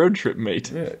fellow road trip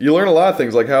mate. Yeah, you learn a lot of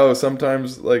things, like how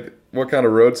sometimes, like what kind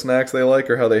of road snacks they like,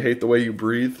 or how they hate the way you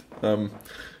breathe.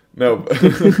 No,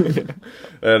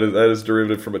 that is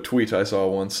derivative from a tweet I saw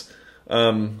once.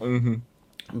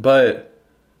 But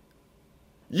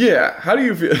yeah, how do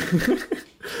you feel?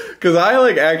 Because I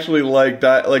like actually like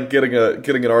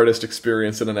getting an artist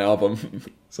experience in an album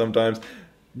sometimes.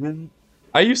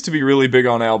 I used to be really big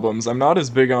on albums. I'm not as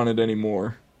big on it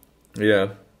anymore. Yeah,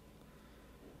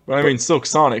 But I mean, Silk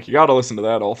Sonic, you gotta listen to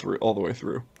that all the way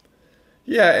through.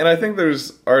 yeah, and I think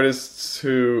there's artists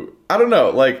who I don't know.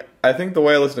 Like I think the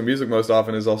way I listen to music most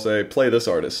often is I'll say play this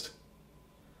artist.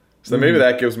 So maybe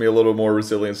that gives me a little more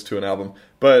resilience to an album.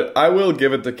 But I will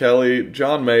give it to Kelly.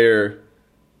 John Mayer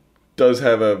does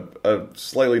have a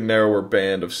slightly narrower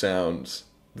band of sounds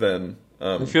than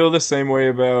I feel the same way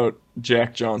about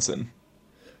Jack Johnson.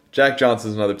 Jack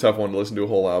Johnson's another tough one to listen to a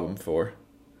whole album for.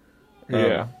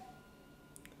 Yeah.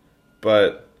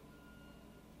 But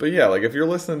yeah, like if you're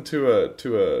listening to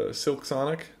a Silk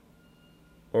Sonic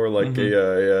or like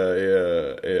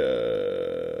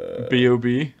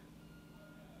B.O.B.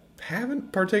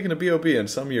 haven't partaken of B.O.B. in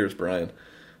some years, Brian.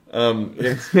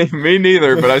 Me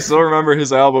neither, but I still remember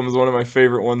his album is one of my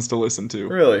favorite ones to listen to.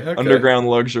 Really? Okay. Underground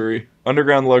Luxury.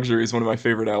 Underground Luxury is one of my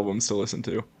favorite albums to listen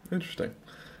to. Interesting.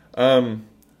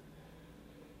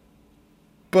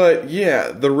 But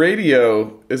yeah, the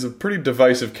radio is a pretty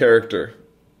divisive character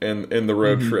in the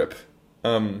road trip.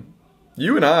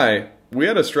 You and we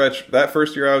had a stretch that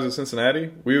first year I was at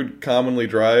Cincinnati. We would commonly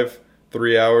drive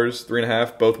 3 hours,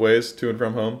 3.5 both ways to and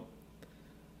from home.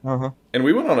 And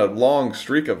we went on a long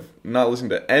streak of not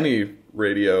listening to any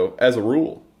radio as a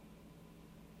rule.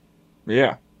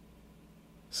 Yeah.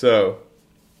 So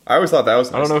I always thought that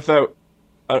was nice. I don't know if that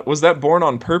was that born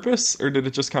on purpose or did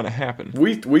it just kind of happen?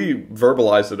 We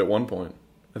verbalized it at one point,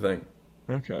 I think.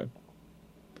 Okay.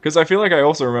 Because I feel like I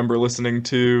also remember listening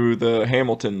to the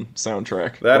Hamilton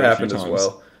soundtrack. That quite a few happened as times.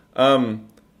 well.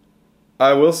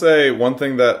 I will say one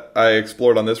thing that I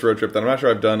explored on this road trip that I'm not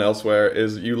sure I've done elsewhere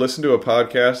is you listen to a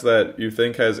podcast that you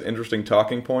think has interesting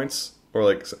talking points, or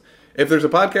like if there's a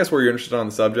podcast where you're interested on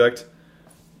the subject,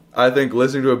 I think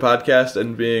listening to a podcast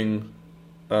and being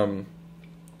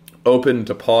open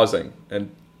to pausing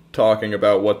and talking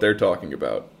about what they're talking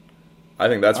about, I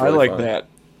think that's really I like fun. that.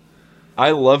 I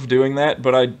love doing that,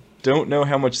 but don't know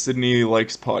how much Sydney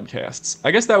likes podcasts.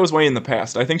 I guess that was way in the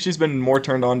past. I think she's been more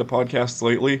turned on to podcasts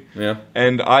lately, Yeah,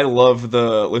 and I love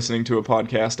the listening to a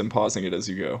podcast and pausing it as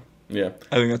you go. yeah,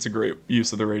 I think that's a great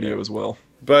use of the yeah. radio as well.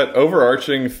 But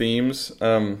overarching themes,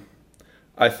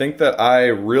 I think that I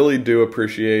really do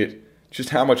appreciate just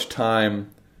how much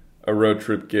time a road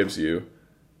trip gives you.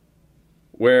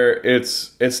 Where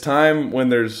it's time when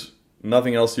there's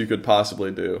nothing else you could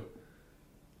possibly do.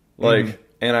 Like,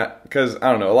 because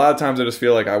I don't know, a lot of times I just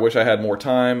feel like I wish I had more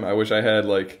time. I wish I had,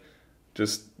 like,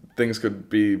 just things could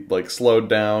be, like, slowed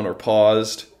down or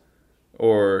paused.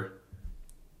 Or,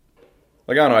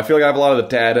 like, I don't know, I feel like I have a lot of the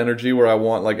dad energy where I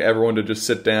want, like, everyone to just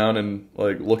sit down and,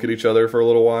 like, look at each other for a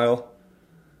little while.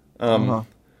 And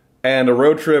a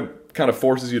road trip kind of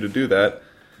forces you to do that.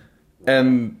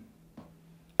 And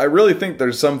I really think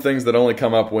there's some things that only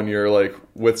come up when you're, like,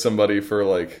 with somebody for,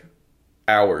 like,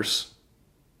 hours.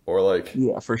 Or, like,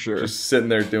 Yeah, for sure. just sitting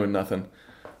there doing nothing.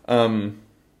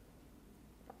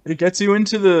 It gets you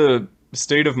into the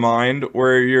state of mind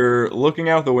where you're looking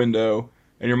out the window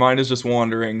and your mind is just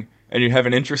wandering and you have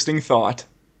an interesting thought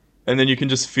and then you can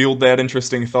just field that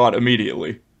interesting thought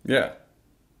immediately. Yeah.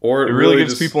 Or It really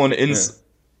gives just, people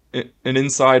yeah. an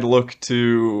inside look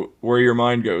to where your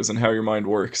mind goes and how your mind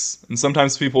works. And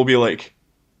sometimes people will be like,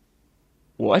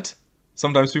 "What?"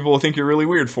 Sometimes people will think you're really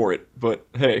weird for it, but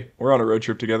hey, we're on a road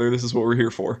trip together. This is what we're here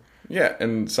for. Yeah,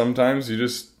 and sometimes you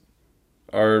just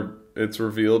are, it's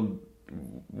revealed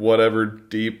whatever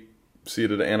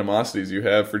deep-seated animosities you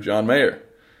have for John Mayer.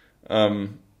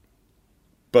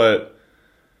 But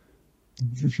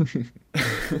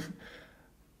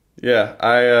yeah,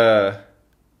 I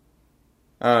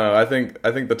don't know. I think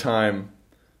the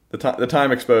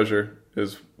time exposure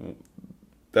is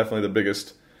definitely the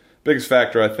biggest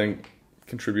factor. I think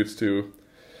contributes to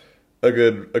a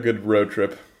good road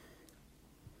trip.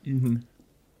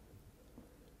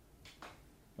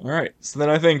 All right. So then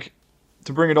I think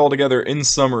to bring it all together in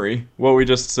summary, what we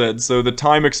just said. So the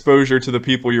time exposure to the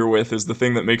people you're with is the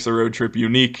thing that makes a road trip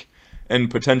unique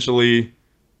and potentially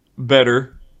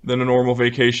better than a normal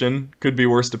vacation. Could be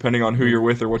worse depending on who you're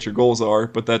with or what your goals are,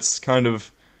 but that's kind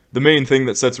of the main thing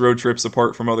that sets road trips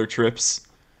apart from other trips.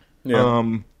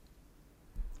 Yeah.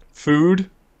 Food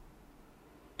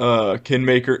can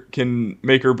make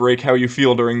or break how you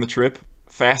feel during the trip.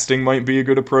 Fasting might be a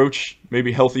good approach.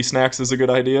 Maybe healthy snacks is a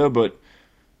good idea, but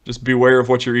just beware of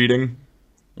what you're eating.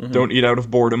 Don't eat out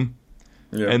of boredom.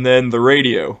 Yeah. And then the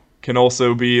radio can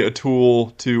also be a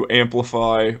tool to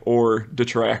amplify or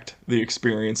detract the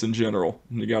experience in general.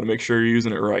 You got to make sure you're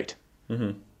using it right.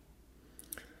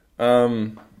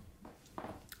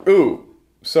 Ooh,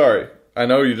 sorry. I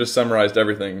know you just summarized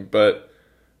everything, but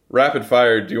rapid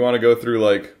fire, do you want to go through,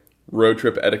 like, road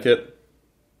trip etiquette?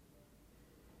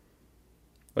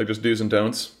 Like, just do's and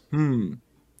don'ts?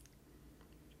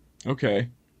 Okay.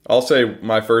 I'll say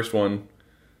my first one.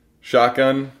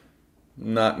 Shotgun,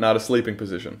 not a sleeping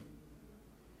position.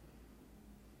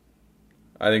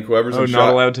 I think whoever's Oh, in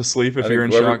not allowed to sleep if you're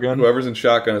in shotgun? Whoever's in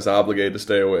shotgun is obligated to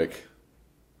stay awake.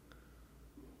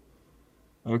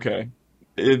 Okay.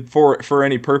 For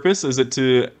any purpose? Is it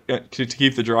to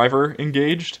keep the driver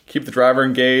engaged? Keep the driver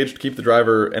engaged, keep the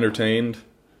driver entertained,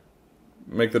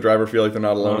 make the driver feel like they're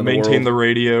not alone in the world. Maintain the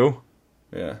radio?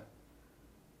 Yeah.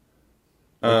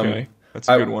 Okay. That's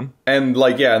a good one. And,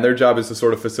 like, yeah, and their job is to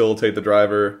sort of facilitate the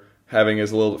driver having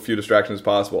as few distractions as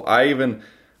possible.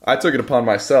 I took it upon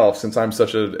myself, since I'm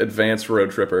such an advanced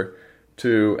road tripper,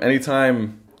 to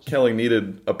anytime Kelly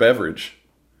needed a beverage,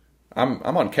 I'm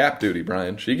on cap duty,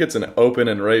 Brian. She gets an open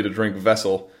and ready to drink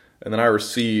vessel, and then I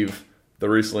receive the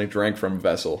recently drank from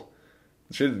vessel.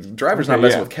 Driver's not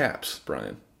messing with caps,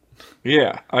 Brian.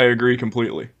 Yeah, I agree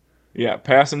completely. Yeah,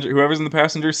 whoever's in the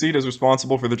passenger seat is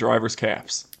responsible for the driver's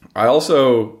caps. I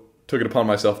also took it upon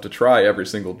myself to try every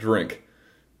single drink,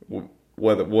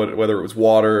 whether it was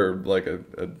water or, like, a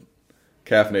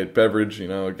caffeinated beverage. You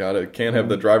know, can't have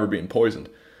the driver being poisoned.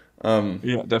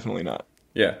 Yeah, definitely not.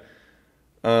 Yeah.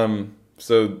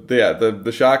 So yeah,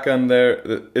 the shotgun there.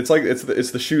 It's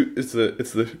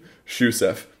the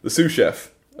sous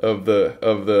chef of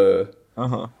the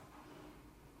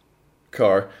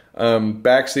car.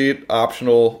 Backseat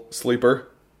optional sleeper.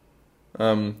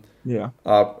 Yeah.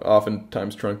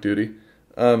 Oftentimes trunk duty.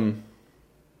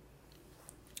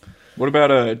 What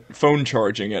about a phone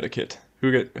charging etiquette?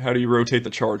 How do you rotate the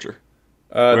charger?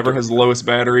 Uh, Whoever has the lowest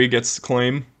battery gets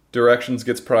claim. Directions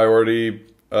gets priority.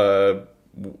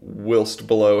 Whilst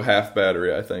below half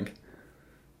battery, I think.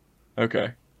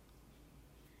 Okay.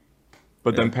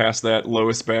 But then past that,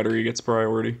 lowest battery gets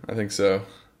priority. I think so.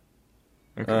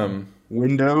 Okay.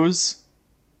 Windows.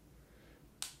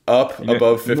 Up Yeah,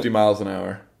 above 50 miles an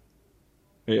hour.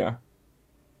 yeah.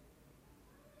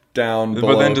 Down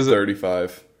But then below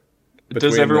 35. does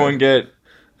Between everyone there. get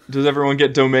does everyone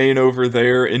get domain over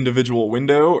their individual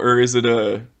window, or is it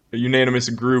a unanimous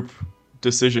group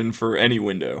decision for any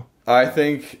window? I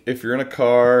think if you're in a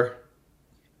car,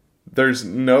 there's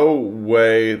no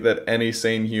way that any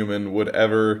sane human would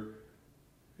ever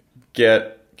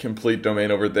get complete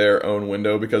domain over their own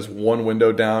window, because one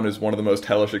window down is one of the most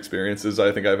hellish experiences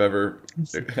I think I've ever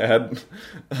had.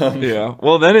 Um, Yeah.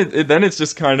 Well, then it's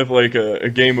just kind of like a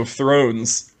Game of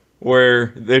Thrones,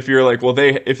 where if you're like, well,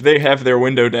 if they have their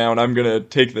window down, I'm gonna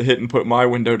take the hit and put my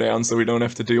window down, so we don't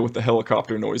have to deal with the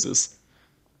helicopter noises.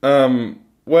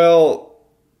 well,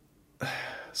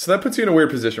 so that puts you in a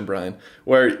weird position, Brian,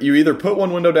 where you either put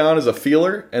one window down as a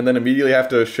feeler and then immediately have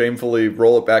to shamefully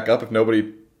roll it back up if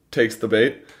nobody takes the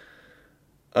bait,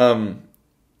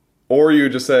 or you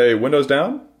just say windows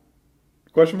down?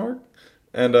 Question mark.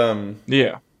 And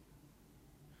Yeah.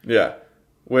 yeah,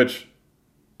 which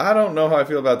I don't know how I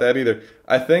feel about that either.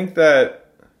 I think that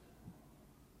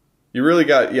you really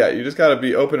got, yeah, you just got to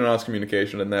be open and honest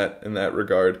communication in that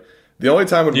regard. The only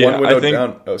time when Yeah. one window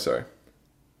down, oh sorry.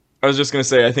 I was just gonna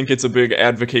say, I think it's a big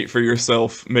advocate for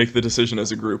yourself, make the decision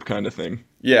as a group kind of thing.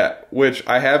 Yeah, which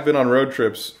I have been on road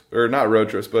trips, or not road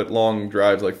trips, but long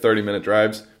drives, like 30-minute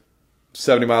drives,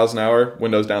 70 miles an hour,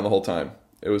 windows down the whole time.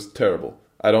 It was terrible.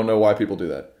 I don't know why people do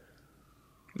that.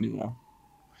 Yeah.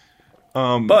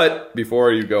 But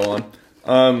before you go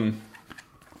on,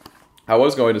 I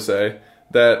was going to say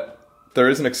that there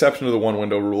is an exception to the one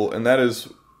window rule, and that is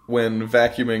when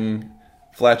vacuuming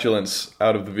flatulence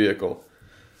out of the vehicle.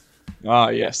 Ah,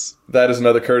 yes. That is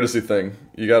another courtesy thing.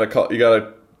 You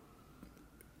gotta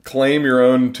claim your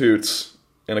own toots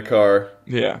in a car.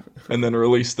 Yeah. And then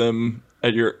release them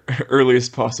at your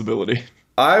earliest possibility.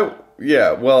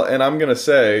 Yeah, well, and I'm gonna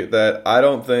say that I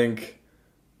don't think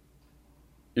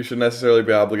you should necessarily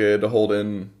be obligated to hold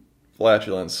in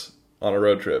flatulence on a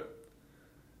road trip.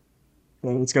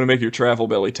 Well, it's gonna make your travel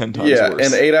belly 10 times Yeah,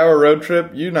 worse. an 8-hour road trip,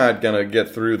 you're not gonna get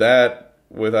through that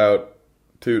without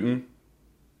tooting.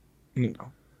 No,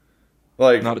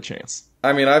 Like, not a chance.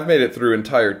 I mean, I've made it through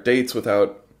entire dates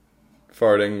without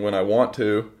farting when I want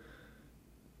to.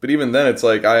 But even then, it's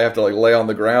like I have to like lay on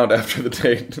the ground after the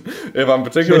date. If I'm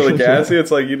particularly gassy,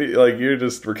 it's like you're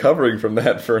just recovering from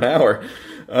that for an hour.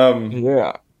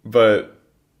 Yeah. But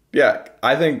yeah,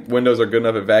 I think windows are good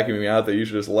enough at vacuuming out that you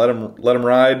should just let them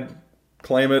ride,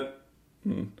 claim it.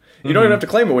 You don't even have to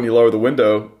claim it when you lower the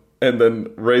window and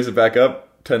then raise it back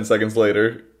up 10 seconds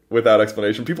later without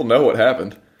explanation. People know what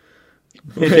happened.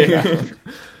 Yeah.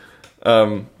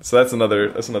 So that's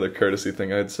another courtesy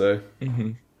thing I'd say.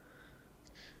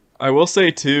 I will say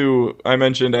too, I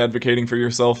mentioned advocating for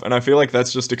yourself, and I feel like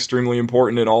that's just extremely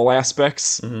important in all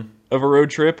aspects of a road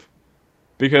trip.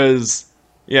 Because,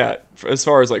 yeah, as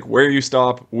far as like where you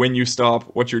stop, when you stop,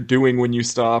 what you're doing when you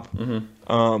stop,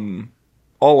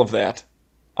 all of that.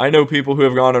 I know people who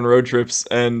have gone on road trips,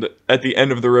 and at the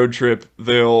end of the road trip,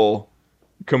 they'll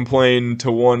complain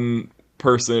to one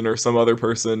person or some other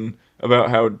person about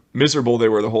how miserable they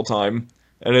were the whole time.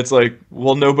 And it's like,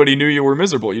 well, nobody knew you were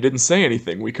miserable. You didn't say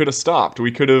anything. We could have stopped.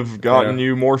 We could have gotten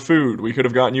you more food. We could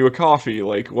have gotten you a coffee,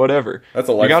 like whatever. That's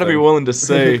a life You got to be thing. willing to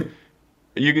say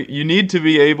you need to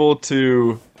be able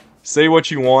to say what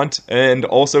you want and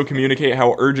also communicate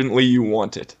how urgently you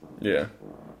want it. Yeah.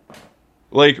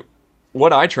 Like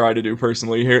what I try to do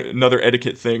personally, here another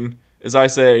etiquette thing is I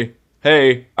say,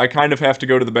 "Hey, I kind of have to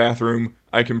go to the bathroom.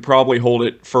 I can probably hold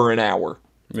it for an hour."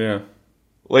 Yeah.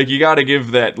 Like, you gotta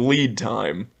give that lead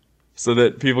time so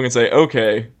that people can say,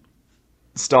 okay,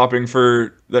 stopping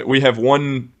for that we have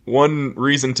one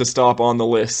reason to stop on the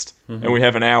list, and we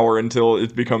have an hour until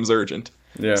it becomes urgent.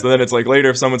 Yeah. So then it's like later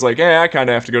if someone's like, hey, I kind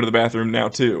of have to go to the bathroom now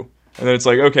too. And then it's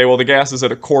like, okay, well the gas is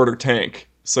at a quarter tank.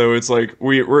 So it's like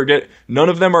none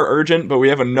of them are urgent, but we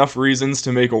have enough reasons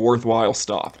to make a worthwhile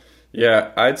stop.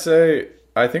 Yeah, I'd say,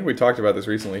 I think we talked about this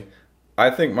recently. I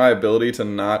think my ability to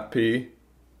not pee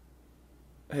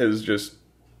has just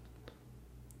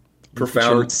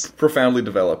profoundly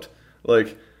developed.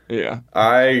 Like, Yeah.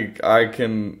 I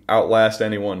can outlast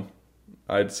anyone,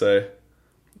 I'd say.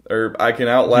 Or I can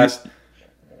outlast...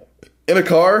 In a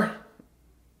car,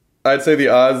 I'd say the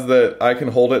odds that I can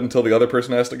hold it until the other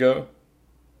person has to go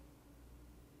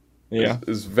Yeah.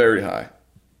 is very high.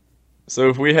 So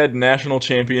if we had national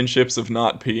championships of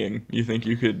not peeing, you think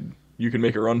you could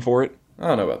make a run for it? I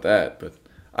don't know about that, but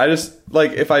I just,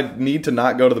 like, if I need to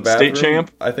not go to the bathroom, State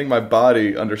champ? I think my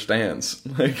body understands.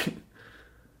 Like,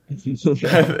 and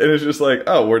it's just like,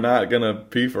 oh, we're not gonna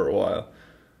pee for a while.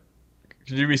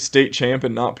 Could you be state champ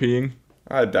and not peeing?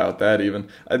 I doubt that even.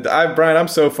 Brian, I'm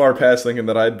so far past thinking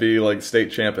that I'd be like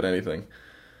state champ at anything.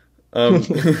 Um,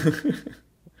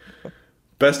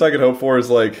 best I could hope for is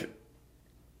like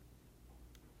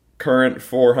current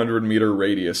 400-meter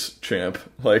radius champ.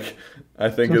 Like, I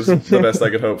think is the best I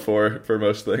could hope for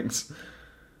most things.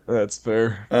 That's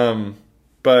fair.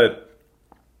 But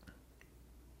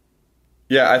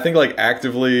yeah, I think like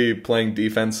actively playing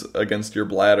defense against your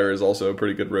bladder is also a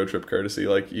pretty good road trip courtesy.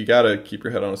 Like, you gotta keep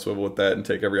your head on a swivel with that and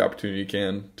take every opportunity you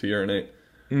can to urinate.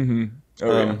 Mm-hmm.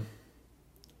 Oh yeah.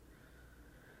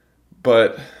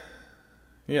 But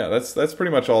yeah, that's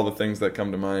pretty much all the things that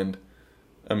come to mind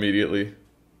immediately.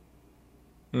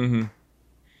 Mm-hmm.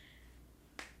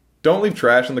 Don't leave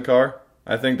trash in the car.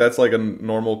 I think that's like a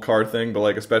normal car thing, but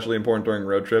like especially important during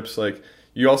road trips. Like,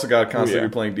 you also gotta constantly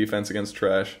be playing defense against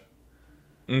trash.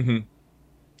 Mm-hmm.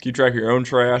 Keep track of your own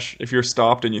trash. If you're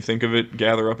stopped and you think of it,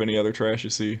 gather up any other trash you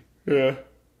see. Yeah.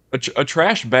 A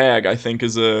trash bag, I think,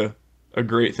 is a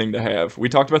great thing to have. We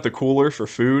talked about the cooler for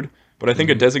food, but I think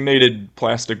a designated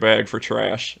plastic bag for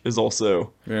trash is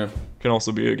also can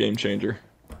also be a game changer.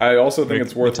 I also think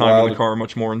it's worthwhile. The time in the car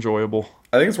much more enjoyable.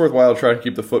 I think it's worthwhile to try to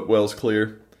keep the footwells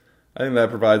clear. I think that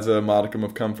provides a modicum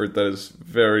of comfort that is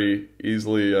very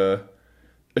easily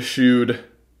eschewed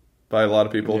by a lot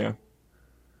of people. Yeah.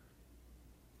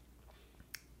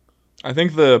 I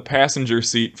think the passenger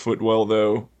seat footwell,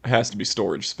 though, has to be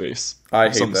storage space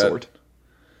of hate some that. Sort.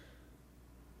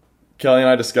 Kelly and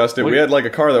I discussed it. We had like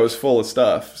a car that was full of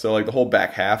stuff. So like the whole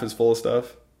back half is full of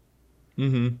stuff.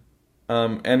 Mm-hmm.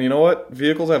 And you know what?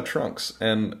 Vehicles have trunks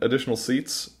and additional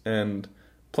seats and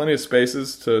plenty of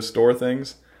spaces to store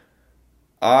things.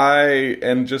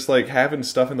 And just like having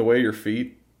stuff in the way of your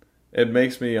feet, it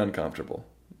makes me uncomfortable.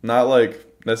 Not like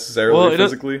necessarily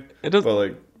physically, but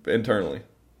like internally.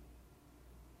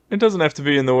 It doesn't have to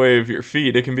be in the way of your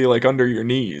feet. It can be like under your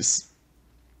knees.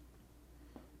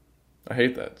 I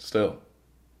hate that still.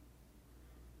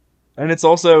 And it's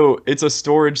a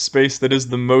storage space that is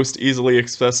the most easily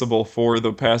accessible for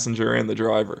the passenger and the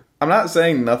driver. I'm not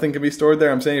saying nothing can be stored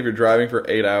there. I'm saying if you're driving for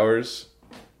 8 hours,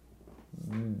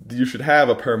 you should have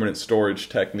a permanent storage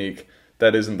technique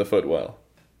that isn't the footwell.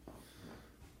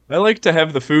 I like to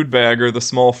have the food bag or the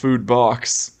small food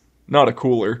box, not a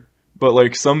cooler, but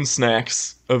like some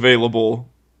snacks available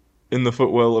in the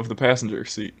footwell of the passenger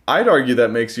seat. I'd argue that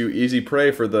makes you easy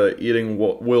prey for the eating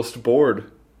whilst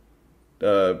bored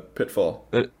pitfall.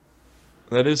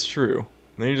 That is true.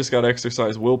 Then you just gotta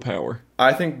exercise willpower.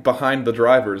 I think behind the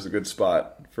driver is a good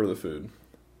spot for the food.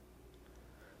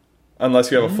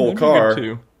 Unless you have a full car,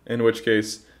 in which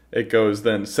case it goes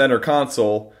then center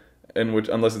console,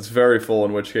 unless it's very full,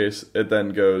 in which case it then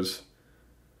goes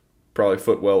probably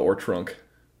footwell or trunk.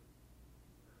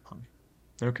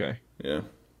 Okay. Yeah.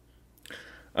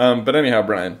 But anyhow,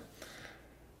 Brian.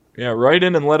 Yeah, write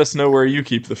in and let us know where you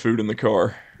keep the food in the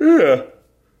car. Yeah.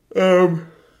 Oh,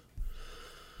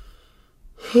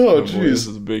 jeez. This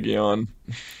is a big yawn.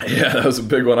 Yeah, that was a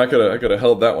big one. I could have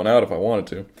held that one out if I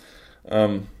wanted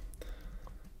to.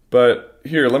 But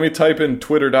here, let me type in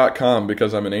twitter.com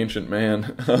because I'm an ancient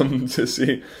man to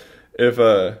see if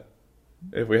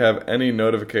we have any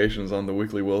notifications on the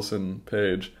Weekly Wilson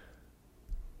page.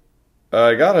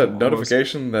 I got a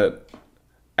notification that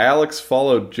Alex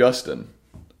followed Justin.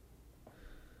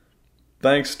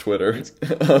 Thanks, Twitter.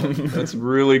 That's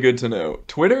really good to know.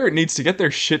 Twitter needs to get their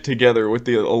shit together with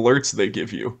the alerts they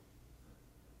give you.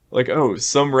 Like, oh,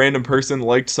 some random person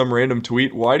liked some random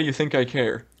tweet. Why do you think I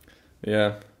care?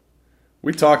 Yeah.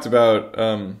 We talked about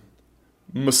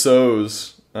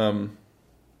Masso's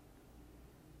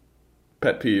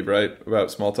pet peeve, right?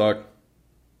 About small talk.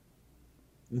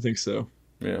 I think so.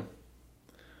 Yeah.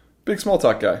 Big small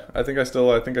talk guy. I think I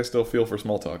still feel for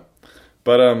small talk.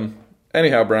 But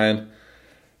anyhow, Brian,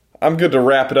 I'm good to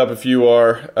wrap it up if you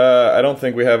are. I don't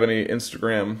think we have any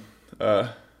Instagram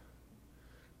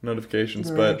notifications,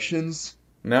 but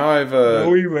now I've no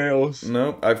emails.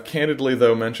 No, I've candidly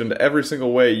though mentioned every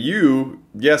single way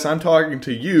yes, I'm talking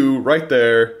to you right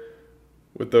there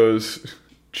with those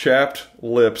chapped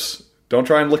lips. Don't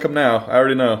try and lick them now. I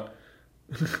already know.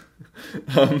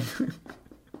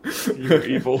 You're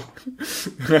evil.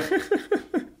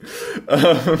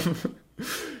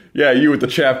 Yeah, you with the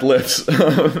chapped lips.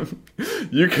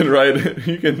 You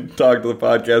can talk to the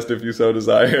podcast if you so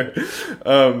desire.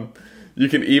 You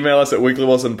can email us at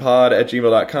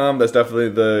weeklywilsonpod@gmail.com. That's definitely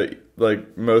the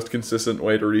most consistent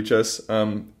way to reach us.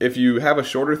 If you have a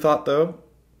shorter thought though,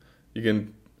 you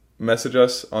can message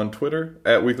us on Twitter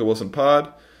at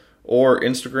weeklywilsonpod or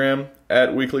Instagram at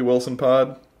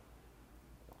weeklywilsonpod.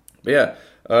 But yeah,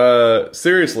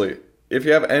 seriously, if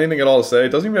you have anything at all to say, it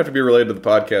doesn't even have to be related to the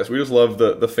podcast. We just love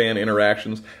the fan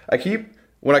interactions.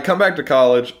 When I come back to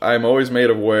college, I'm always made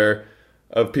aware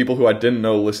of people who I didn't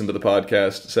know listened to the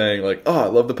podcast saying like, oh, I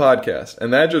love the podcast.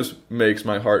 And that just makes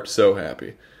my heart so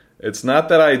happy. It's not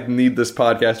that I need this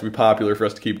podcast to be popular for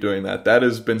us to keep doing that. That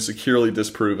has been securely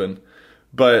disproven.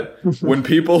 But when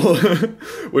people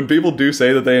do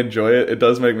say that they enjoy it, it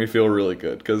does make me feel really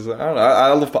good because I don't know.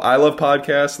 I love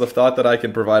podcasts. The thought that I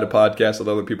can provide a podcast that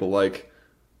other people like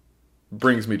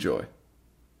brings me joy.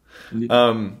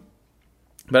 But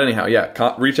anyhow,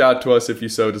 yeah, reach out to us if you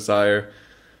so desire.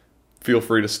 Feel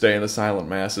free to stay in the silent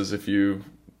masses if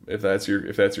that's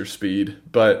your speed.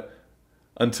 But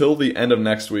until the end of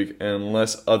next week,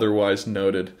 unless otherwise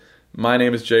noted, my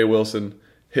name is Jay Wilson.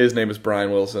 His name is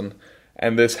Bryan Wilson.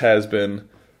 And this has been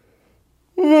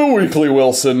The Weekly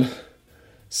Wilson.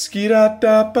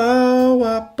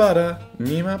 Skee-da-da-ba-wa-ba-da,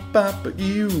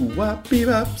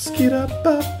 nee-ma-ba-ba-ee-wop-bee-bop,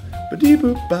 skee-da-bop,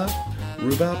 ba-dee-boop-bop,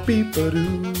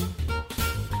 roo-bop-bee-ba-doo.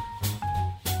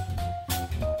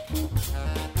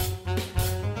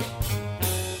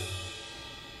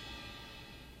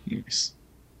 Nice.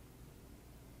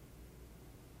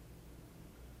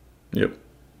 Yep.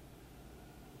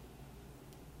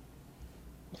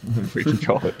 We can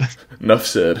call it. Enough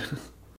said.